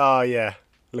were like, oh yeah,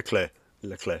 Leclerc. To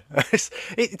be honest,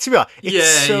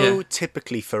 it's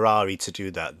typically Ferrari to do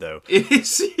that, though. It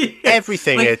is. Yeah.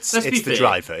 Everything, like, it's the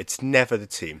driver. It's never the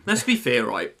team. Let's be fair,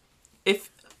 right?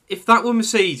 If that were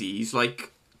Mercedes,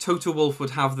 like Toto Wolff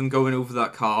would have them going over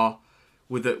that car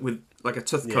with like a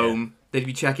tooth comb. They'd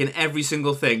be checking every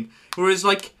single thing. Whereas,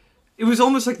 like, it was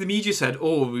almost like the media said,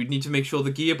 "Oh, we need to make sure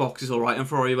the gearbox is all right," and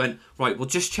Ferrari went, "Right, we'll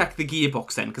just check the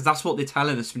gearbox then, because that's what they're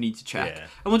telling us we need to check,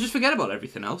 and we'll just forget about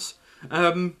everything else."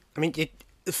 I mean,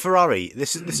 Ferrari.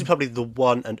 This is probably the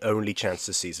one and only chance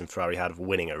this season Ferrari had of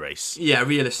winning a race. Yeah,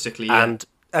 realistically. Yeah. And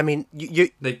I mean,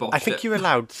 I think you're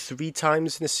allowed 3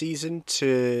 times in a season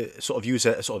to sort of use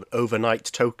a sort of overnight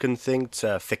token thing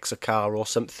to fix a car or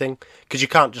something, because you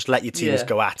can't just let your teams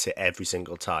go at it every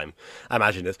single time. I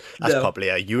imagine that's probably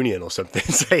a union or something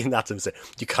saying that and saying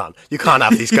you can't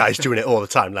have these guys doing it all the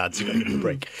time, lads. You got to give them a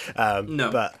break.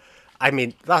 No, but I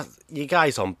mean, that you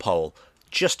guys on pole.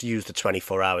 Just use the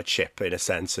 24-hour chip, in a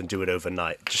sense, and do it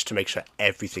overnight, just to make sure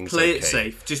everything's Play okay. it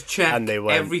safe. Just check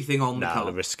everything on the car.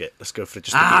 Nah, risk it. Let's go for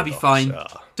just the I'll be gearbox. fine.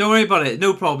 Don't worry about it.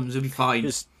 No problems. It'll be fine.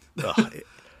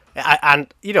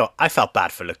 And, I felt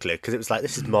bad for Leclerc, because it was like,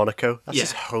 this is Monaco. That's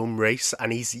his home race,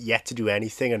 and he's yet to do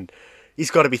anything, and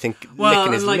he's got to be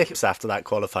licking his lips after that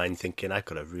qualifying, thinking, I've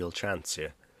got a real chance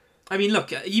here. I mean,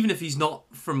 look, even if he's not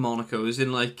from Monaco, as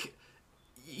in, like,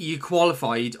 you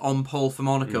qualified on pole for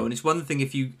Monaco, and it's one thing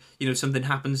if something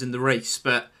happens in the race,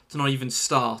 but to not even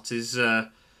start is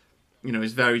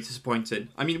is very disappointing.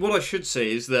 I mean, what I should say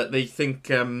is that they think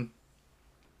that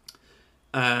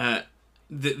they're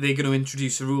going to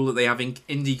introduce a rule that they have in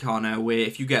IndyCar now, where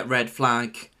if you get red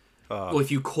flag or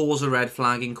if you cause a red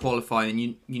flag in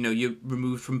qualifying, you're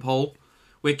removed from pole.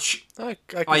 Which I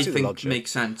think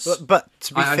makes sense. But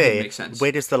to be fair,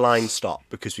 where does the line stop?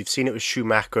 Because we've seen it with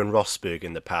Schumacher and Rosberg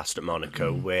in the past at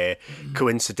Monaco, where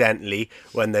coincidentally,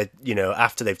 when they're,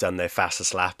 after they've done their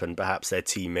fastest lap and perhaps their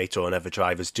teammate or another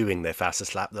driver's doing their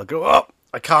fastest lap, they'll go, oh,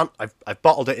 I can't, I've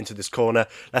bottled it into this corner,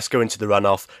 let's go into the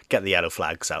runoff, get the yellow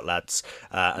flags out, lads,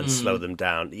 and slow them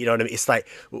down. You know what I mean? It's like,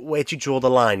 where do you draw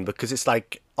the line? Because it's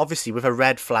like, obviously, with a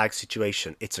red flag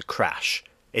situation, it's a crash.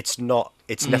 It's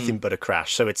nothing but a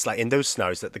crash. So it's like in those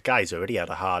scenarios that the guys already had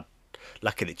a hard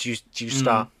luck at it. Do you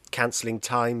start cancelling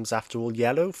times after all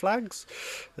yellow flags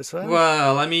as well?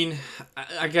 Well, I mean,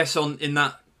 I guess in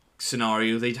that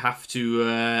scenario they'd have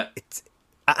to.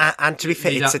 And to be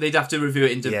fair, they'd have to review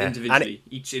it individually,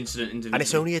 each incident individually. And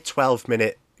it's only a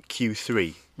 12-minute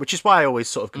Q3, which is why I always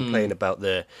sort of complain about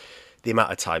the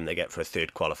amount of time they get for a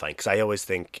third qualifying, because I always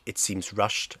think it seems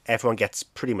rushed. Everyone gets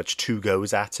pretty much 2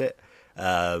 goes at it.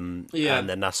 And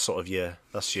then that's sort of your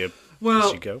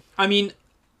go. I mean,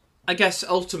 I guess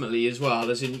ultimately as well,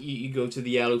 as in you go to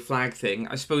the yellow flag thing,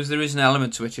 I suppose there is an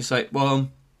element to which it's like, well,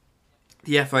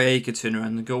 the FIA could turn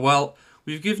around and go, well,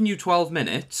 we've given you 12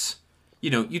 minutes.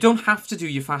 You don't have to do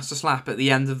your fastest lap at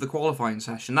the end of the qualifying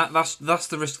session. That's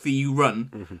the risk that you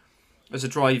run as a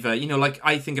driver. Like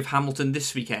I think of Hamilton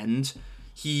this weekend,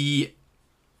 he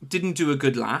didn't do a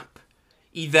good lap.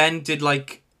 He then did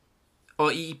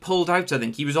he pulled out, I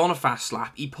think. He was on a fast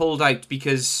lap. He pulled out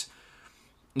because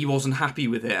he wasn't happy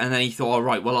with it. And then he thought, all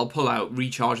right, well, I'll pull out,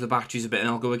 recharge the batteries a bit, and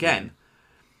I'll go again.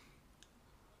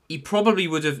 He probably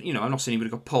would have, I'm not saying he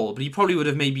would have got pole, but he probably would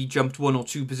have maybe jumped 1 or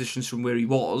 2 positions from where he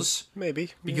was. Maybe.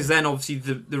 Because then, obviously,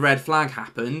 the red flag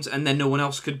happened, and then no one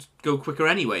else could go quicker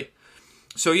anyway.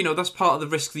 So, that's part of the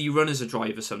risk that you run as a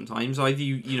driver sometimes.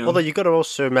 Either Although you've got to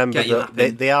also remember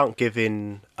that they aren't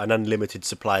giving an unlimited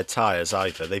supply of tyres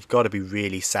either. They've got to be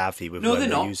really savvy with when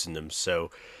they're using them.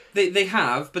 So They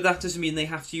have, but that doesn't mean they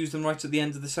have to use them right at the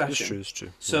end of the session. It's true.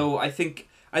 So I think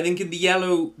I think in the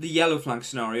yellow flag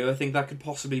scenario, I think that could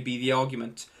possibly be the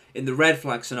argument. In the red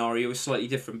flag scenario, it's slightly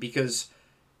different because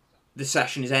the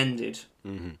session is ended.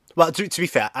 Mm-hmm. Well, to be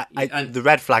fair, the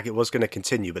red flag, it was going to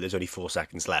continue, but there's only 4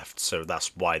 seconds left, so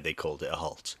that's why they called it a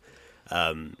halt.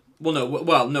 No,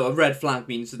 a red flag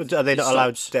means that. But are they not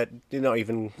allowed? They're not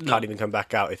even can't even come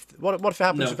back out. What if it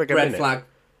happens for a red flag?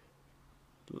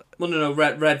 Well, no.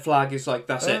 Red flag is like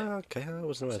that's it. Okay, I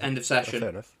wasn't aware. End of session. Fair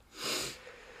enough.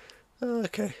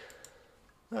 Okay.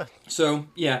 So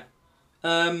yeah,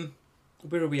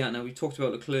 where are we at now? We talked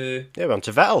about Leclerc. Yeah, we're on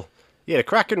to Vettel. He had a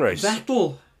cracking race.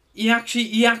 Vettel. He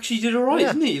actually did alright,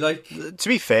 didn't he? Like, to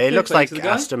be fair, it looks like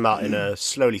Aston Martin are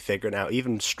slowly figuring out.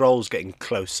 Even Stroll's getting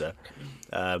closer,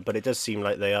 but it does seem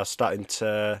like they are starting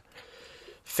to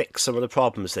fix some of the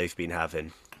problems they've been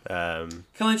having. Can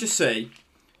I just say,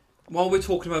 while we're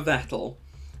talking about Vettel,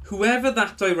 whoever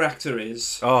that director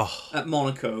is at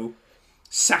Monaco,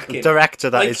 sack him. The director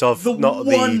that is of not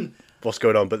the what's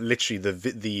going on, but literally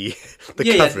the coverage.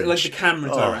 Yeah, like the camera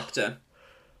director.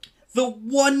 The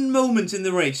one moment in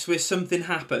the race where something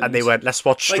happened, and they went, "Let's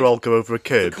watch Stroll go over a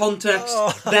curb." The context: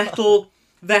 Vettel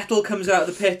comes out of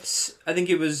the pits. I think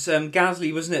it was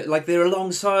Gasly, wasn't it? Like they're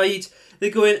alongside, they're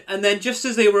going, and then just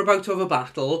as they were about to have a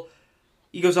battle,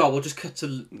 he goes, "Oh, we'll just cut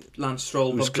to Lance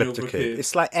Stroll bumping over a curb."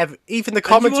 It's like even the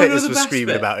commentators were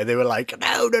screaming about it. They were like,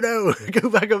 "No, go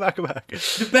back."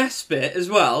 The best bit as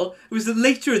well was that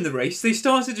later in the race they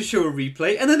started to show a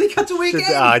replay, and then they cut away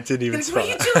again. I didn't even spot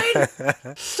that. What are you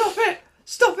doing?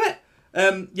 Stop it!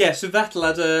 So Vettel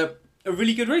had a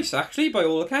really good race actually, by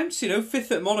all accounts. You know,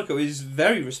 5th at Monaco is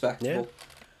very respectable.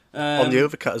 Yeah. On the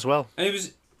overcut as well. And it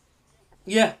was,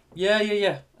 yeah.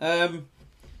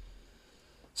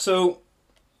 So.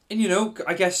 And, you know,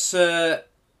 I guess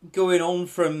going on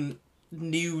from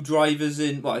new drivers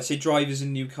drivers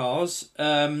in new cars,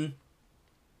 there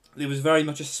was very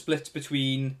much a split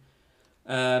between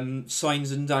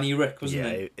Sainz and Danny Ric, wasn't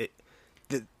there?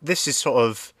 This is sort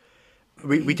of...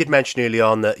 We did mention early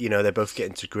on that, you know, they're both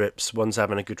getting to grips. One's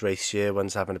having a good race here,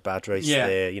 one's having a bad race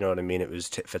there. You know what I mean? It was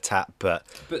tit for tat, but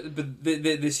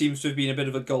there seems to have been a bit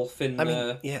of a gulf in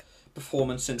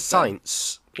performance since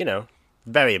Sainz, you know...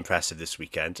 Very impressive this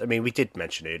weekend. I mean, we did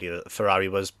mention earlier that Ferrari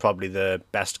was probably the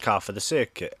best car for the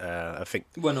circuit. I think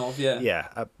one of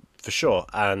yeah, for sure.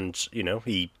 And you know,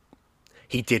 he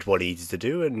did what he needed to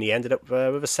do, and he ended up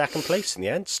with a 2nd place in the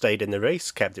end. Stayed in the race,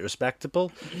 kept it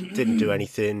respectable, didn't do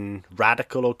anything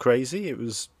radical or crazy. It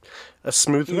was a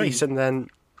smooth race. And then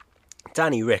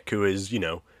Danny Ric, who is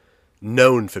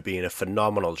known for being a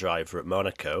phenomenal driver at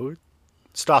Monaco.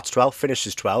 Starts 12th,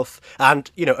 finishes 12th.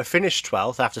 And, you know, a finished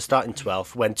 12th after starting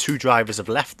 12th when 2 drivers have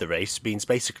left the race means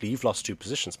basically you've lost 2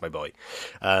 positions, my boy.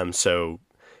 So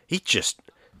he just...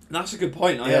 That's a good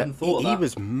point. I hadn't thought of that. He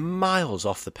was miles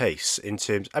off the pace in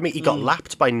terms... I mean, he got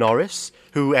lapped by Norris,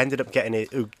 who ended up getting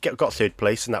it, who got 3rd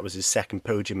place, and that was his 2nd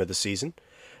podium of the season.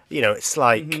 You know, it's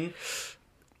like...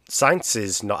 Sainz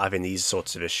is not having these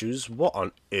sorts of issues. What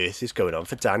on earth is going on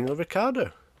for Daniel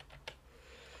Ricciardo?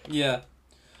 Yeah.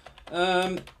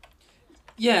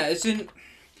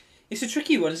 It's a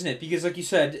tricky one, isn't it? Because, like you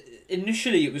said,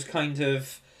 initially it was kind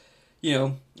of, you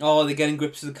know, they're getting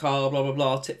grips of the car, blah blah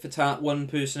blah, tit for tat. One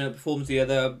person outperforms the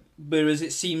other, whereas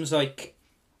it seems like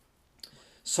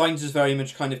Sainz has very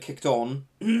much kind of kicked on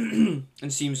and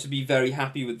seems to be very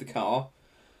happy with the car.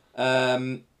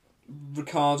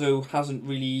 Ricciardo hasn't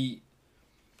really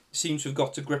seems to have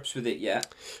got to grips with it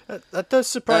yet. That does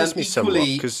surprise me somewhat,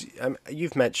 because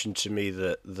you've mentioned to me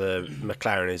that the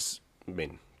McLaren is, I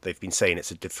mean, they've been saying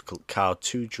it's a difficult car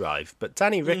to drive, but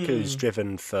Danny Ric has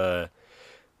driven for,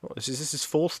 is this his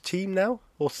 4th team now?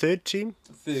 Or 3rd team?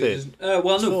 Third.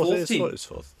 4th team. It's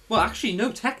 4th. Well, actually,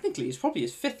 no, technically, it's probably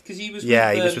his 5th, because he was he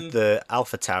was with the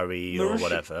AlphaTauri or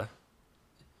whatever.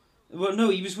 Well, no,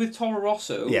 he was with Toro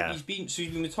Rosso. Yeah. He's been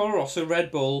with Toro Rosso,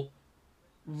 Red Bull,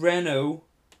 Renault,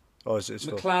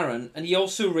 McLaren, and he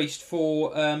also raced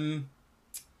for I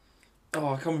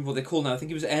can't remember what they're called now. I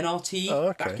think it was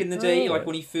NRT back in the day,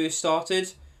 when he first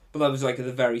started. But that was like at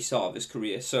the very start of his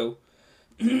career. So,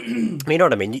 I mean, you know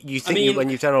what I mean. You think when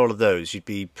you've done all of those, you'd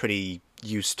be pretty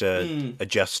used to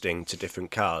adjusting to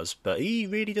different cars, but he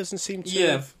really doesn't seem to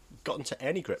have gotten to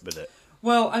any grip with it.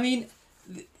 Well, I mean,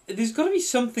 there's got to be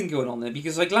something going on there,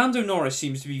 because like Lando Norris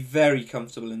seems to be very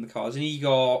comfortable in the cars, and he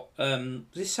got was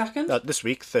he 2nd? This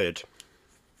week 3rd.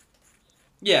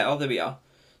 Yeah, there we are.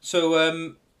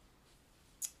 So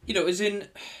you know, as in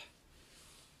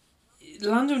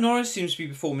Lando Norris seems to be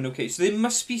performing okay. So there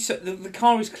must be the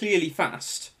car is clearly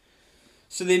fast.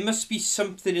 So there must be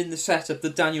something in the setup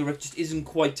that Daniel Ric just isn't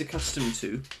quite accustomed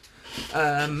to.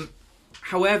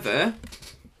 However,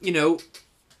 you know,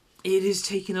 it is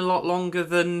taking a lot longer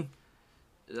than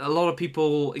a lot of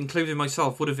people, including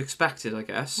myself, would have expected, I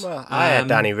guess. Well, I had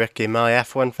Danny Rick in my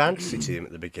F1 fantasy team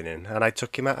at the beginning, and I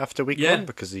took him out after week one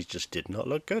because he just did not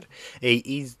look good.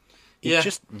 He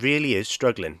just really is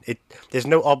struggling. There's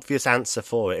no obvious answer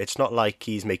for it. It's not like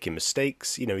he's making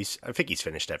mistakes. You know, I think he's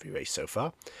finished every race so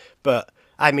far. But,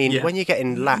 I mean, when you're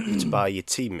getting lapped by your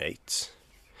teammates...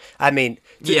 I mean,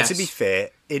 to be fair,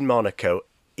 in Monaco,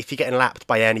 if you're getting lapped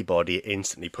by anybody, it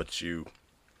instantly puts you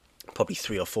probably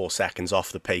 3 or 4 seconds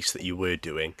off the pace that you were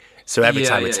doing. So every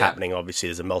time it's happening, obviously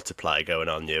there's a multiplier going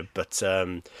on you. But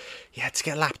to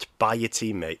get lapped by your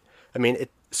teammate. I mean,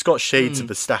 it's got shades of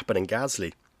Verstappen and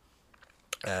Gasly.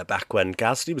 Back when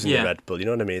Gasly was in the Red Bull, you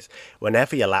know what I mean?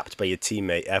 Whenever you're lapped by your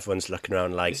teammate, everyone's looking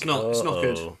around like, it's not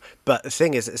good. But the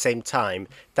thing is, at the same time,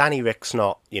 Danny Rick's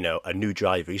not, a new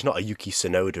driver. He's not a Yuki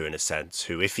Tsunoda in a sense,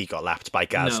 who if he got lapped by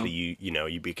Gasly,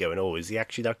 you'd be going, oh, is he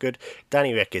actually that good?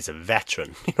 Danny Rick is a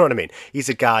veteran, you know what I mean? He's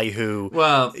a guy who,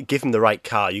 give him the right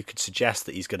car, you could suggest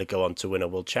that he's going to go on to win a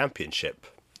world championship.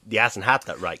 He hasn't had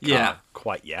that right car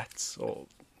quite yet,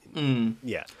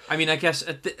 Yeah. I mean, I guess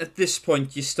at this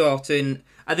point you're starting...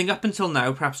 I think up until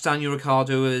now, perhaps Daniel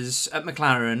Ricciardo at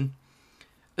McLaren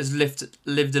has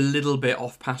lived a little bit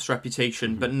off past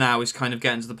reputation, but now is kind of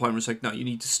getting to the point where it's like, no, you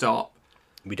need to start.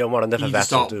 We don't want another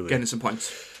Vettel, do we? Getting some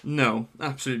points. No,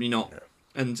 absolutely not. No.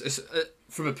 And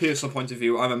from a personal point of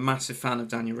view, I'm a massive fan of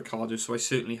Daniel Ricciardo, so I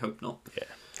certainly hope not.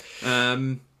 Yeah.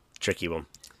 Tricky one.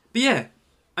 But yeah,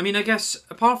 I mean, I guess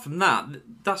apart from that,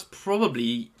 that's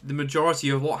probably the majority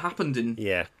of what happened in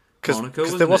Monaco.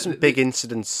 Because there wasn't big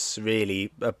incidents really,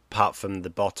 apart from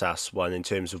the Bottas one, in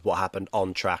terms of what happened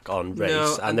on track, on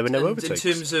race, and there were no overtakes.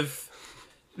 In terms of,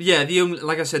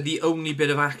 the only bit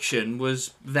of action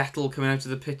was Vettel coming out of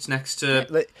the pits next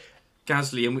to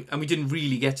Gasly, and we didn't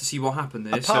really get to see what happened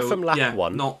there. Apart from lap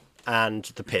one and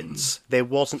the pits, there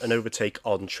wasn't an overtake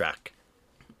on track.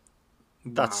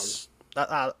 Wow.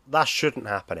 That shouldn't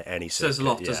happen at any circuit. Says a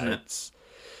lot, doesn't it?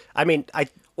 I mean, go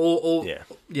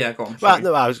on. Well,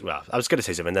 no, I was going to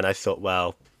say something, and then I thought,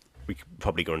 well, we could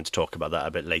probably go on to talk about that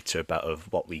a bit later about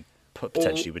what we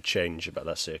potentially would change about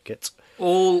that circuit.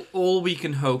 All we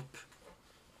can hope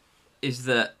is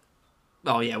that.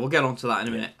 Oh yeah, we'll get on to that in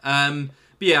a minute.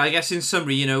 But yeah, I guess in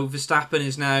summary, Verstappen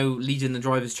is now leading the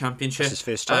drivers' championship. This is his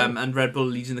first time, and Red Bull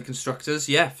leading the constructors.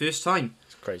 Yeah, first time.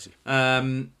 It's crazy.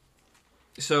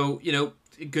 So,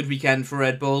 good weekend for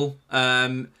Red Bull.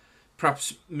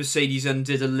 Perhaps Mercedes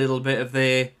undid a little bit of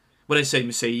their... When I say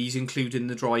Mercedes, including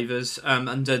the drivers,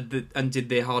 undid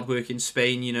their hard work in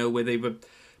Spain, where they were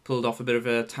pulled off a bit of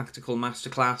a tactical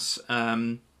masterclass.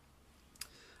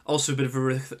 Also a bit of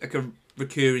a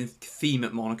recurring theme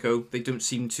at Monaco. They don't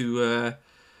seem to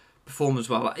perform as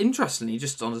well. Interestingly,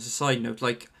 just on as a side note,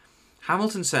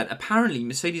 Hamilton said, apparently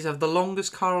Mercedes have the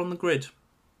longest car on the grid.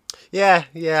 Yeah,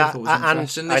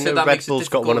 and I know Red Bull's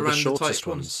got one of the shortest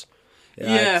ones.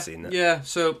 I've seen that. Yeah,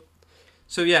 so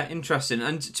interesting.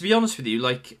 And to be honest with you,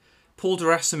 Paul di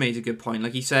Resta made a good point.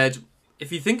 He said,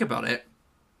 if you think about it,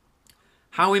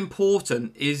 how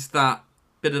important is that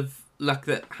bit of luck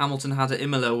that Hamilton had at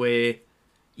Imola, where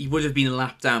he would have been a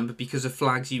lap down, but because of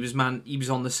flags, he was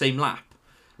on the same lap.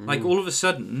 All of a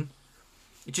sudden,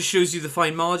 it just shows you the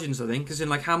fine margins, I think, because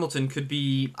Hamilton could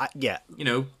be,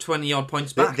 20 odd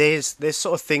points back. There's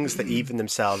sort of things that even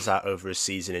themselves out over a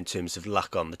season in terms of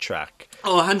luck on the track.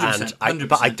 Oh, 100%. 100%.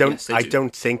 But I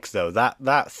don't think though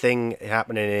that thing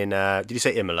happening in did you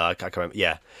say Imola? I can't remember.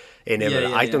 Yeah, in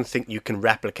Imola. I don't think you can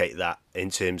replicate that in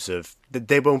terms of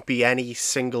there won't be any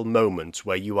single moment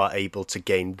where you are able to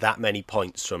gain that many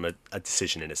points from a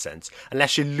decision in a sense,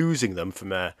 unless you're losing them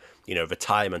from a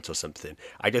retirement or something.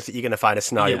 I don't think you're going to find a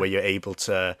scenario where you're able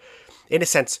to, in a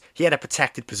sense, he had a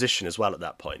protected position as well at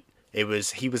that point. He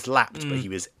was lapped, but he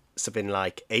was something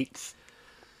like 8th.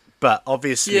 But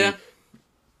obviously,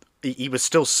 he was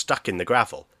still stuck in the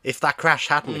gravel. If that crash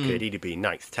hadn't occurred, he'd have been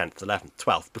 9th, 10th, 11th,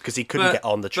 12th, because he couldn't get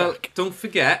on the track. But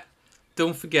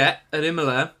don't forget, at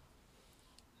Imola,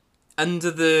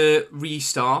 under the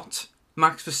restart,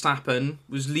 Max Verstappen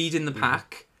was leading the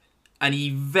pack, and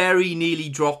he very nearly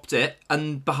dropped it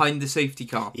and behind the safety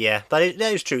car. Yeah, that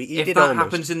is true. If that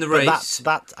happens in the race,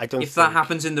 that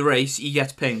happens in the race, he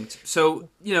gets pinged. So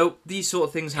these sort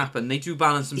of things happen. They do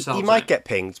balance themselves. He might get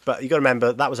pinged, but you got to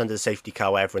remember that was under the safety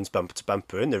car where everyone's bumper to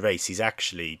bumper. In the race, he's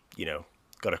actually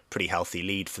got a pretty healthy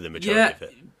lead for the majority of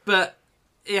it. But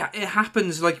it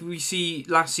happens. Like we see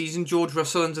last season, George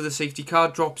Russell under the safety car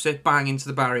drops it, bang into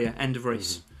the barrier, end of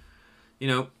race.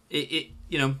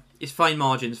 It's fine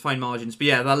margins. But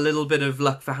yeah, that little bit of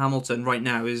luck for Hamilton right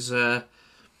now is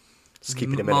just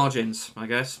keeping him margins, I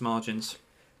guess. Margins.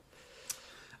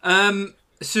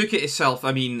 Circuit itself,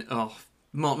 I mean,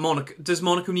 Monaco. Does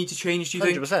Monaco need to change? Do you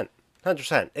think?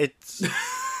 100%. It's.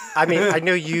 I mean, I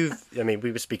know you've. I mean,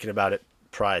 we were speaking about it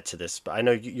prior to this, but I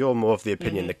know you're more of the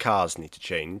opinion the cars need to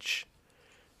change.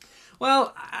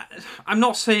 Well, I'm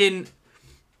not saying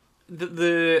that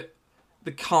the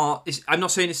car is. I'm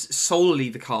not saying it's solely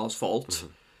the car's fault. Mm-hmm.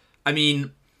 I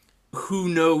mean, who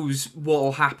knows what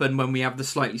will happen when we have the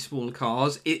slightly smaller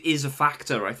cars? It is a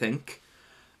factor, I think.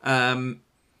 I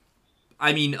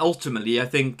mean, ultimately, I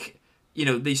think,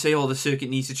 they say, the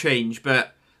circuit needs to change,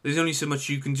 but there's only so much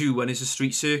you can do when it's a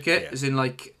street circuit. Yeah. As in,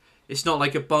 like, it's not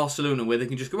like at Barcelona where they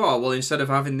can just go, oh, well, instead of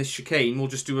having this chicane, we'll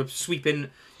just do a sweep in.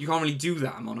 You can't really do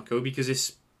that in Monaco because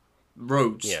it's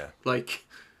roads. Yeah. Like,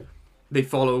 they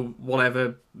follow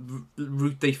whatever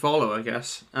route they follow, I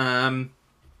guess. I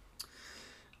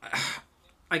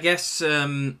guess,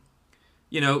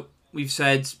 we've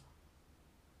said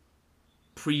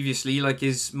previously, like,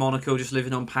 is Monaco just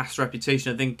living on past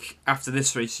reputation? I think after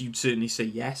this race, you'd certainly say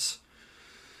yes.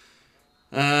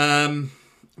 But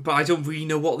I don't really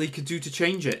know what they could do to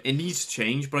change it. It needs to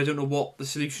change, but I don't know what the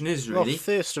solution is, really. Well,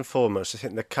 first and foremost, I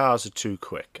think the cars are too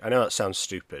quick. I know that sounds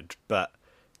stupid, but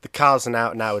the cars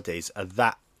nowadays are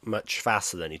that much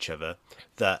faster than each other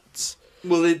that...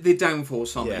 Well, they're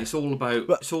downforce, aren't Yeah. they? It's all about...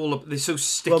 they're so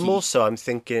sticky. Well, more so, I'm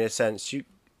thinking in a sense, you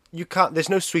can't... There's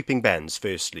no sweeping bends,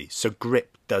 firstly, so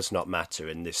grip does not matter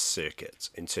in this circuit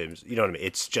in terms... You know what I mean?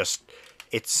 It's just...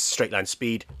 It's straight line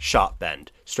speed, sharp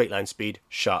bend. Straight line speed,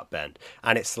 sharp bend.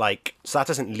 And it's like... So that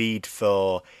doesn't lead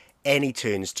for any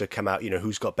turns to come out,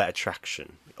 who's got better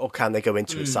traction. Or can they go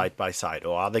into it side by side?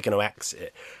 Or are they going to exit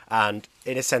it? And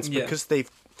in a sense,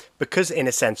 because in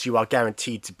a sense you are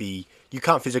guaranteed to be... You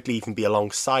can't physically even be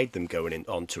alongside them going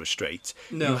onto a straight.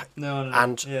 No.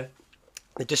 And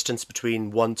the distance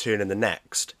between one turn and the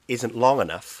next isn't long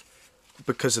enough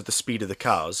because of the speed of the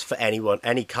cars for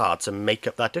any car to make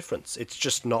up that difference. It's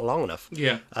just not long enough.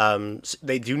 Yeah. So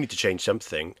they do need to change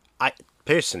something. I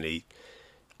personally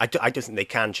don't think they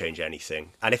can change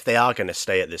anything. And if they are going to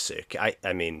stay at this circuit,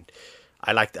 I mean...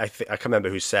 I can't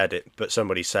remember who said it, but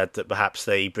somebody said that perhaps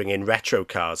they bring in retro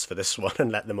cars for this one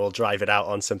and let them all drive it out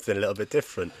on something a little bit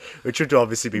different, which would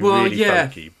obviously be really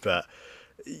funky. But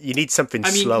you need something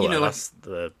slower. That's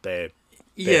the bare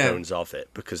bones of it,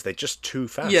 because they're just too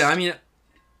fast. Yeah, I mean,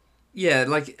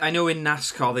 like I know in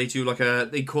NASCAR they do like I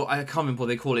can't remember what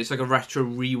they call it. It's like a retro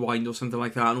rewind or something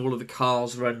like that, and all of the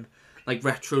cars run like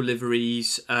retro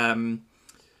liveries.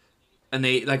 And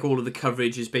they like all of the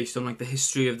coverage is based on like the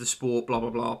history of the sport, blah blah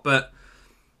blah. But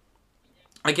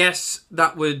I guess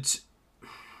that would,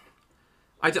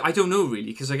 I don't know really,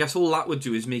 because I guess all that would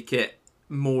do is make it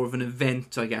more of an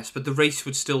event, I guess. But the race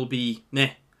would still be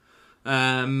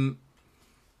So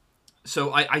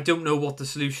I don't know what the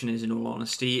solution is. In all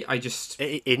honesty,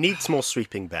 it needs more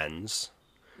sweeping bends.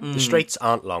 The straights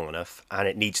aren't long enough, and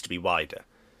it needs to be wider.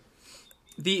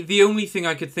 The only thing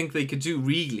I could think they could do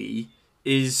really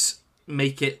is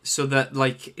make it so that,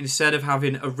 like, instead of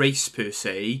having a race per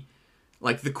se,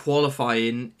 like the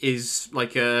qualifying is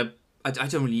like I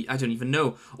don't even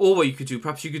know. Or what you could do,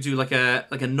 perhaps you could do like a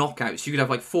knockout. So you could have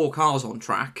like 4 cars on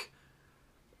track,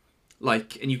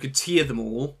 like, and you could tier them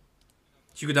all.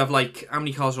 So you could have like, how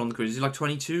many cars are on the grid? Is it like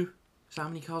 22? Is that how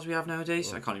many cars we have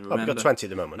nowadays? I can't even remember. We've got 20 at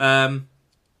the moment.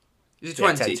 Is it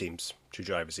 20? 10 teams, 2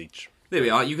 drivers each. There we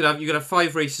are. You could have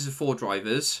 5 races of 4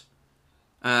 drivers.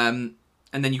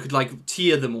 And then you could like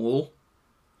tier them all.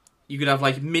 You could have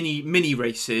like mini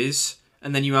races,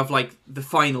 and then you have like the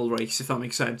final race, if that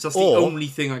makes sense. That's the only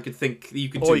thing I could think that you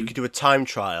could do. Or you could do a time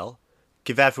trial,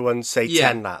 give everyone, say,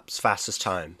 10 laps, fastest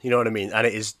time. You know what I mean? And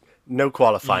it is no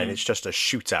qualifying, it's just a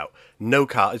shootout. No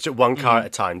car, it's just one car at a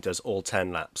time does all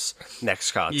 10 laps.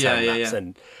 Next car, 10 laps.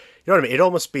 And you know what I mean? It'd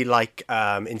almost be like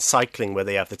in cycling where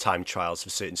they have the time trials for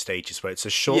certain stages where it's a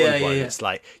shortened one. It's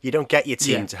like, you don't get your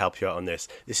team to help you out on this.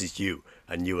 This is you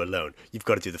and you alone. You've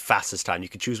got to do the fastest time. You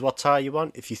can choose what tyre you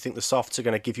want. If you think the softs are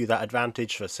going to give you that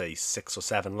advantage for, say, 6 or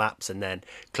 7 laps and then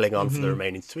cling on for the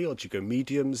remaining 3, or do you go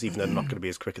mediums, even though they're not going to be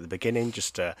as quick at the beginning,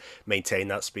 just to maintain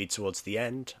that speed towards the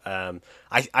end? I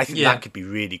think that could be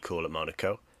really cool at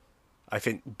Monaco.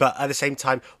 But at the same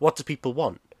time, what do people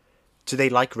want? Do they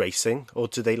like racing, or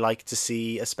do they like to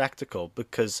see a spectacle?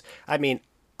 Because, I mean,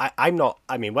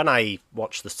 when I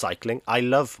watch the cycling, I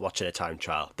love watching a time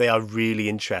trial. They are really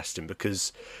interesting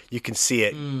because you can see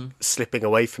it slipping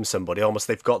away from somebody. Almost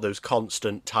they've got those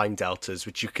constant time deltas,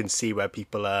 which you can see where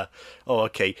people are,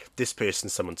 this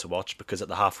person's someone to watch because at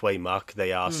the halfway mark,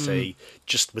 they are, say,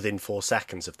 just within 4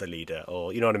 seconds of the leader.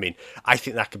 Or, you know what I mean? I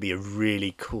think that could be a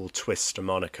really cool twist to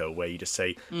Monaco where you just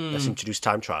say, let's introduce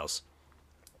time trials.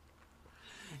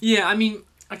 Yeah, I mean,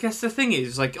 I guess the thing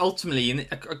is, like, ultimately,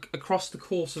 across the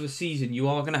course of a season, you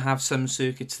are going to have some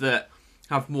circuits that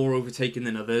have more overtaking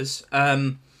than others.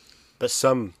 But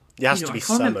some, there has to be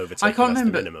some overtaking. I can't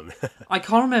remember. The minimum. I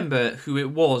can't remember who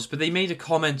it was, but they made a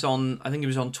comment on. I think it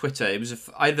was on Twitter. It was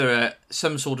either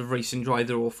some sort of racing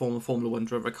driver or former Formula One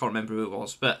driver. I can't remember who it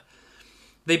was, but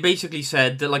they basically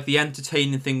said that like the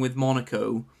entertaining thing with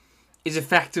Monaco is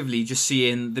effectively just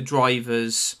seeing the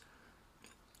drivers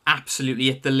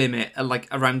absolutely at the limit, like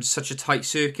around such a tight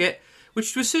circuit,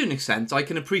 which to a certain extent I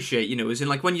can appreciate. You know, as in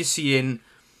like when you're seeing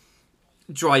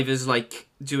drivers like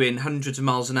doing hundreds of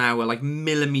miles an hour, like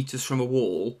millimeters from a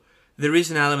wall, there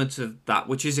is an element of that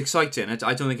which is exciting.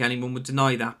 I don't think anyone would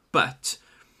deny that, but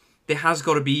there has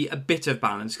got to be a bit of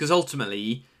balance because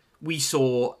ultimately we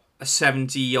saw a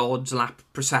 70 odd lap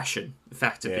procession.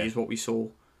 Effectively, is what we saw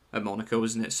at Monaco,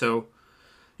 isn't it? So,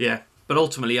 yeah. But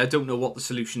ultimately, I don't know what the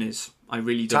solution is. I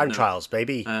really don't know. Time trials,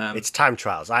 baby. It's time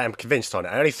trials. I am convinced on it.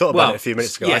 I only thought about it a few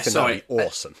minutes ago. I think that would be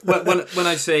awesome. When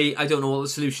I say I don't know what the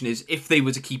solution is, if they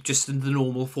were to keep just in the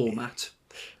normal format,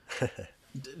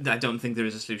 I don't think there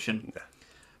is a solution. No.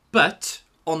 But,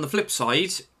 on the flip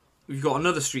side, we've got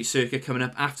another street circuit coming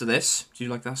up after this. Do you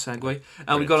like that segue?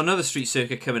 We've got another street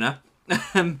circuit coming up.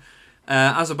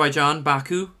 Azerbaijan,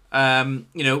 Baku,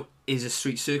 is a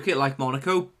street circuit like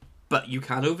Monaco, but you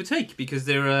can overtake because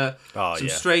there are some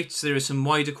straights, there are some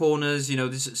wider corners,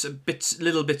 there's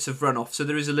little bits of runoff, so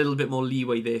there is a little bit more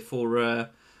leeway there for,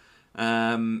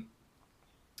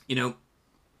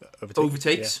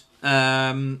 overtakes.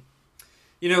 Yeah.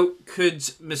 Could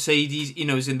Mercedes,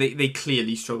 as in they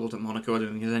clearly struggled at Monaco, I don't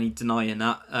think there's any denying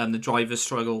that. The drivers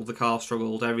struggled, the car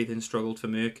struggled, everything struggled for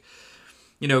Merc.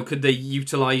 Could they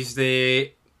utilise their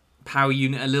power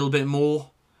unit a little bit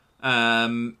more?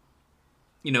 And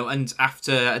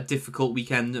after a difficult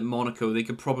weekend at Monaco, they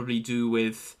could probably do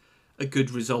with a good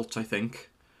result, I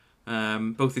think.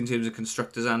 Both in terms of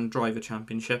Constructors and Driver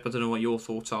Championship. I don't know what your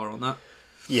thoughts are on that.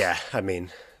 Yeah, I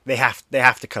mean, they have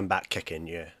to come back kicking,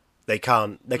 yeah. They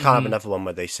can't have another one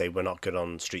where they say we're not good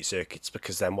on street circuits,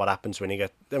 because then what happens when you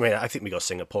get... I mean, I think we got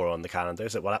Singapore on the calendar.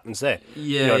 Is it what happens there?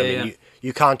 Yeah, you know what I mean?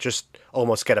 You can't just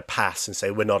almost get a pass and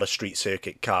say we're not a street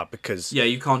circuit car because... Yeah,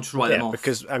 you can't just write them off.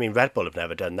 Because, I mean, Red Bull have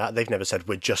never done that. They've never said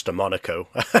we're just a Monaco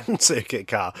circuit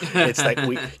car. It's like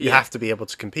you have to be able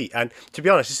to compete. And to be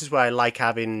honest, this is why I like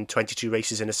having 22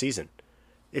 races in a season.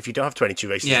 If you don't have 22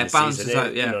 races in a season,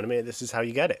 out, you know what I mean? This is how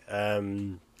you get it.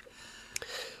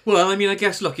 Well, I mean, I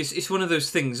guess, look, it's one of those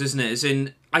things, isn't it? As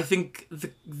in, I think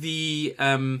the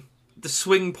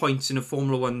swing points in a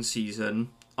Formula One season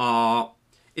are...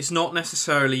 It's not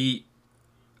necessarily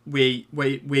where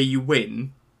you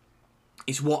win.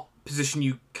 It's what position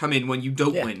you come in when you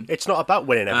don't win. It's not about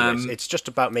winning every race. It's just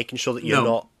about making sure that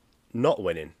you're not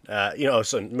winning.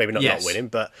 So maybe not winning,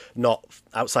 but not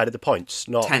outside of the points.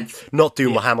 Not 10th. Not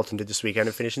doing what Hamilton did this weekend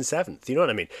and finishing 7th. You know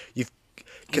what I mean?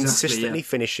 Consistently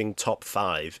finishing top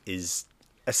 5 is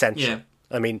essential. Yeah.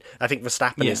 I mean, I think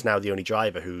Verstappen is now the only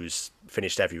driver who's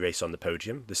finished every race on the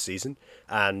podium this season,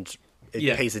 and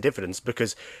it pays the dividends,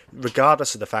 because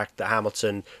regardless of the fact that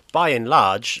Hamilton, by and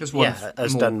large, has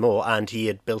done more, and he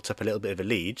had built up a little bit of a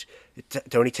lead,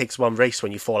 it only takes one race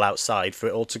when you fall outside for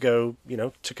it all to go,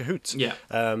 to cahoots. Yeah,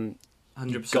 100%.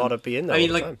 You've got to be in there all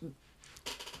the time.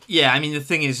 Yeah, I mean, the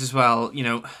thing is as well,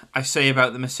 I say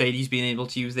about the Mercedes being able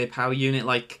to use their power unit,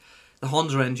 like, the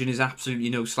Honda engine is absolutely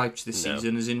no slouch this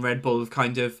season, as in Red Bull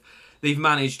have they've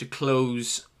managed to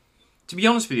close... To be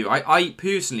honest with you, I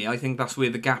personally, I think that's where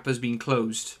the gap has been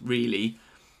closed, really.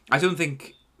 I don't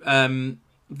think the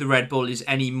Red Bull is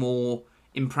any more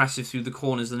impressive through the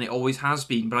corners than it always has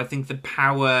been, but I think the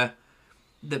power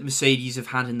that Mercedes have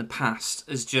had in the past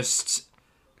has just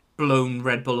blown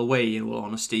Red Bull away, in all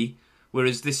honesty.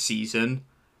 Whereas this season,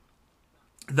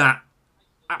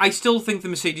 I still think the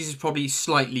Mercedes is probably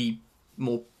slightly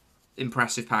more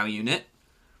impressive power unit,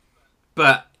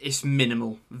 but it's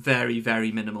minimal, very,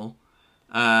 very minimal.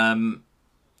 So,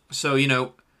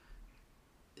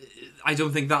 I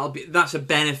don't think that's a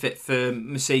benefit for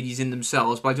Mercedes in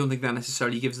themselves, but I don't think that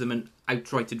necessarily gives them an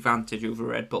outright advantage over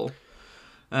Red Bull.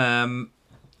 And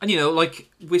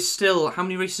we're still, how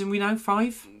many races are we now?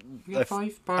 5? We got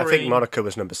 5? Bahrain. I think Monaco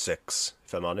was number 6,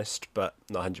 if I'm honest, but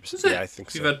not 100%. Yeah, I think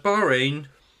so. We've had Bahrain.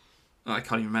 I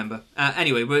can't even remember.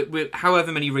 Anyway, we're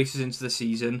however many races into the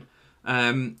season.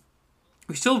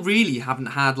 We still really haven't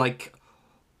had,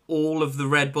 all of the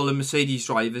Red Bull and Mercedes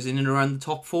drivers in and around the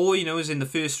top 4, as in the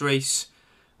first race,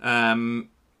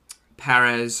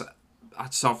 Perez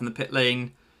had to start from the pit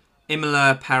lane.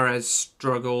 Imola, Perez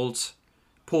struggled.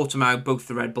 Portimao, both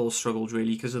the Red Bulls struggled,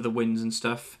 really, because of the wins and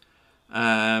stuff.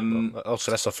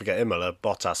 Also, let's not forget Imola.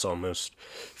 Bottas almost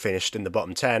finished in the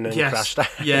bottom 10 and Yes. crashed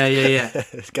out. Yeah.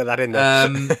 Let's get that in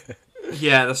there.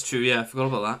 Yeah, that's true. Yeah, I forgot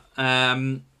about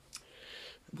that.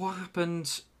 What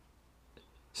happened?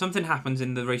 Something happened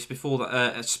in the race before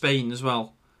that at Spain as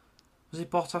well. Was it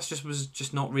Bottas was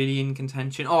just not really in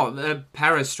contention? Oh,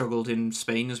 Perez struggled in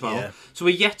Spain as well. Yeah. So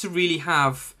we're yet to really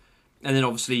have, and then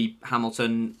obviously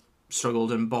Hamilton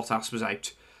struggled and Bottas was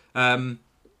out. So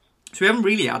we haven't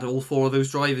really had all four of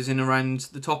those drivers in around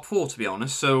the top four, to be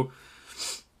honest. So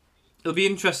it'll be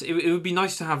interesting. It would be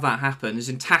nice to have that happen. As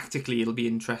in tactically, it'll be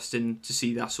interesting to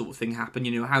see that sort of thing happen.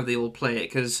 You know, how they all play it,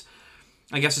 because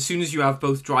I guess as soon as you have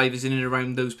both drivers in and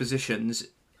around those positions,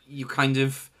 you kind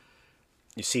of...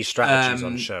 You see strategies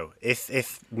on show.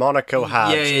 If Monaco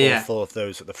had all four of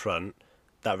those at the front,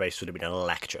 that race would have been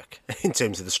electric in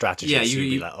terms of the strategy. Yeah, you'd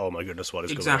be like, oh my goodness, what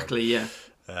is going on? Exactly, yeah.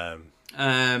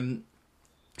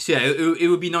 So yeah, it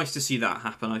would be nice to see that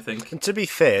happen, I think. And to be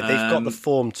fair, they've got the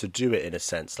form to do it in a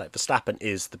sense. Like Verstappen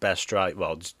is the best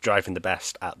driving the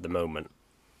best at the moment.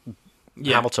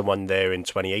 Yeah. Hamilton won there in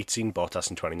 2018, Bottas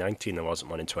in 2019, there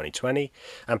wasn't one in 2020,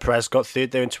 and Perez got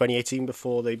third there in 2018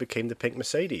 before they became the pink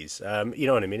Mercedes. You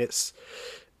know what I mean?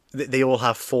 They all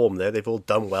have form there. They've all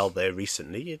done well there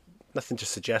recently. Nothing to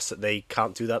suggest that they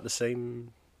can't do that the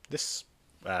same this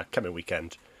coming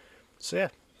weekend. So yeah.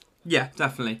 Yeah,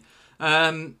 definitely.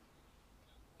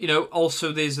 You know,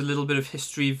 also there's a little bit of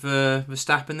history of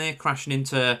Verstappen there, crashing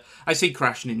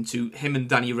into him and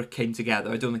Danny Ric came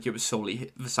together. I don't think it was solely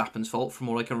Verstappen's fault, from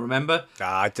what I can remember.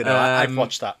 I don't know. I've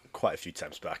watched that quite a few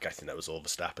times back. I think that was all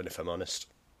Verstappen, if I'm honest.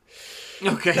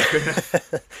 Okay, good enough.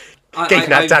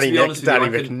 Giving out Danny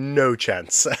Ric no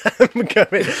chance coming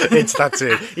into that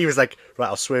turn. He was like, right,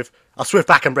 I'll swerve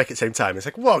back and brake at the same time. It's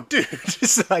like, whoa, dude,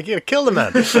 just like, you know, kill the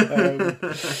man.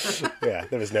 Yeah,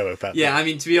 there was no hope out there. Yeah, I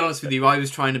mean, to be honest with you, I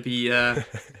was trying to be a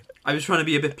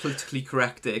bit politically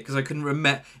correct there, because I couldn't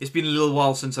remember. It's been a little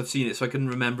while since I've seen it, so I couldn't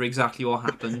remember exactly what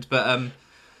happened. But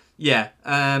you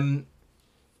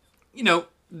know,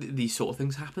 these sort of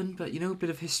things happen. But you know, a bit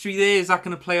of history there. Is that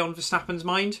going to play on Verstappen's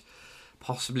mind?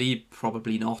 Possibly,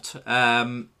 probably not.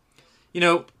 You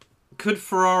know, could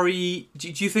Ferrari? Do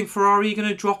you think Ferrari are going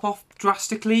to drop off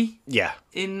drastically? Yeah.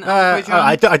 In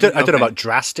I don't know about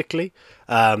drastically,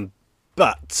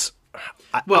 but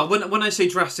well, when I say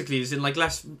drastically, is in like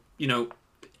less. You know,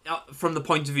 from the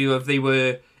point of view of they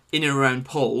were in and around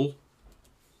pole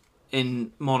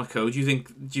in Monaco. Do you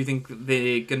think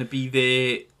they're going to be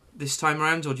there this time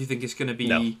around, or do you think it's going to be?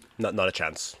 No, not a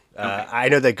chance. Okay. I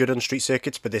know they're good on street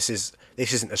circuits, but this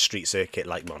isn't a street circuit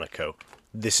like Monaco.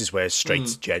 This is where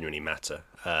straights genuinely matter.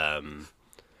 And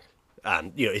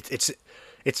you know,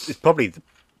 it's probably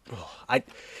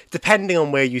depending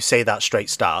on where you say that straight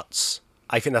starts.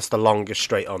 I think that's the longest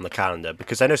straight on the calendar,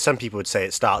 because I know some people would say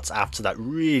it starts after that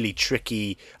really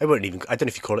tricky. I don't know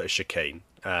if you call it a chicane.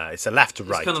 It's a left to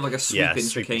right. It's kind of like a sweeping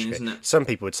chicane, isn't it? Some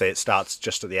people would say it starts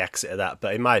just at the exit of that,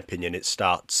 but in my opinion, it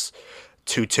starts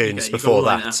 2 turns before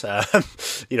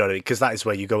that. You know what I mean? Because that is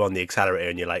where you go on the accelerator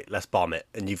and you're like, let's bomb it.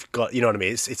 And you've got, you know what I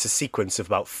mean? It's a sequence of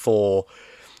about 4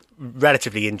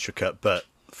 relatively intricate but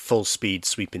full speed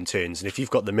sweeping turns. And if you've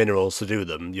got the minerals to do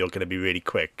them, you're going to be really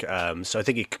quick. So I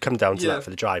think it could come down to that for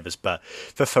the drivers. But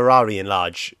for Ferrari in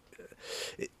large,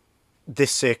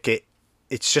 this circuit,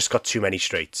 it's just got too many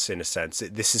straights in a sense.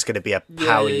 This is going to be a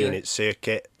power unit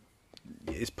circuit.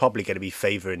 It's probably going to be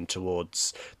favouring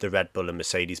towards the Red Bull and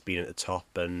Mercedes being at the top,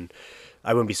 and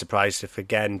I wouldn't be surprised if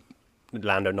again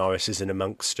Lando Norris is in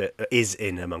amongst it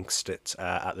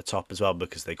at the top as well,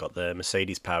 because they got the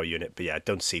Mercedes power unit. But yeah, I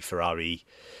don't see Ferrari.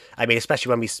 I mean, especially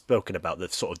when we've spoken about the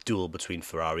sort of duel between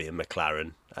Ferrari and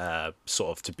McLaren,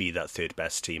 sort of to be that third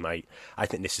best team. I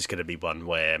think this is going to be one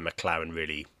where McLaren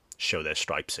really show their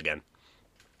stripes again.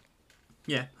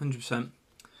 Yeah, 100%.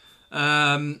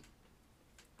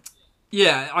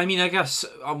 Yeah, I mean, I guess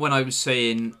when I was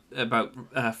saying about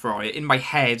Ferrari, in my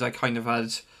head, I kind of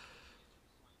had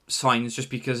Sainz just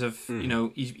because of, you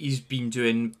know, he's been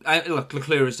doing... Look,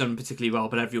 Leclerc has done particularly well,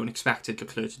 but everyone expected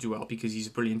Leclerc to do well because he's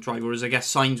a brilliant driver, whereas I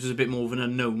guess Sainz was a bit more of an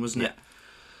unknown, wasn't it?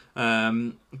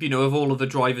 You know, of all of the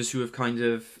drivers who have kind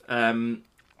of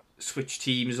switched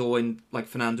teams, or in, like,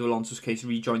 Fernando Alonso's case,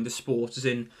 rejoined the sport, as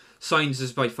in, Sainz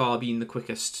has by far been the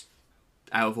quickest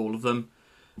out of all of them.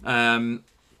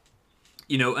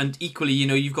 You know, and equally, you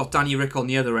know, you've got Danny Ric on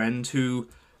the other end who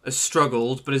has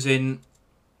struggled, but as in,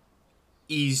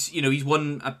 he's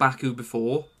won at Baku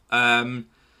before.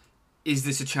 Is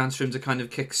this a chance for him to kind of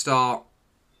kickstart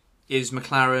his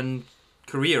McLaren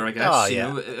career, I guess. Oh, you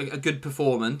yeah. know, a good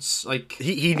performance. Like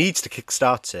He needs to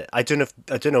kickstart it. I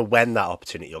don't know when that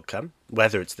opportunity will come,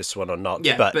 whether it's this one or not.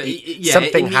 yeah, but yeah,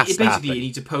 something has to basically happen. he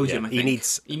needs a podium. Yeah, I think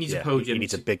he needs a podium. He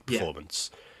needs a big Yeah.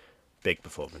 performance. Big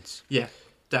performance. Yeah,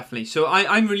 definitely. So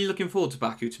I'm really looking forward to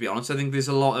Baku. To be honest, I think there's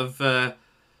a lot of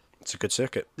It's a good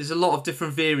circuit.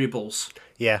 different variables,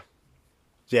 Yeah,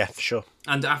 yeah, for sure.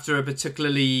 and after a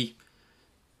particularly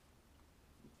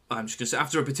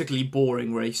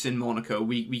boring race in Monaco,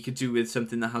 we could do with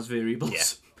something that has variables.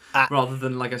 Yeah. Rather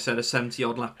than, like I said, a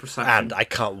 70-odd lap procession. And I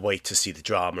can't wait to see the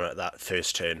drama at that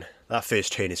first turn. That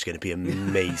first turn is going to be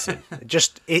amazing.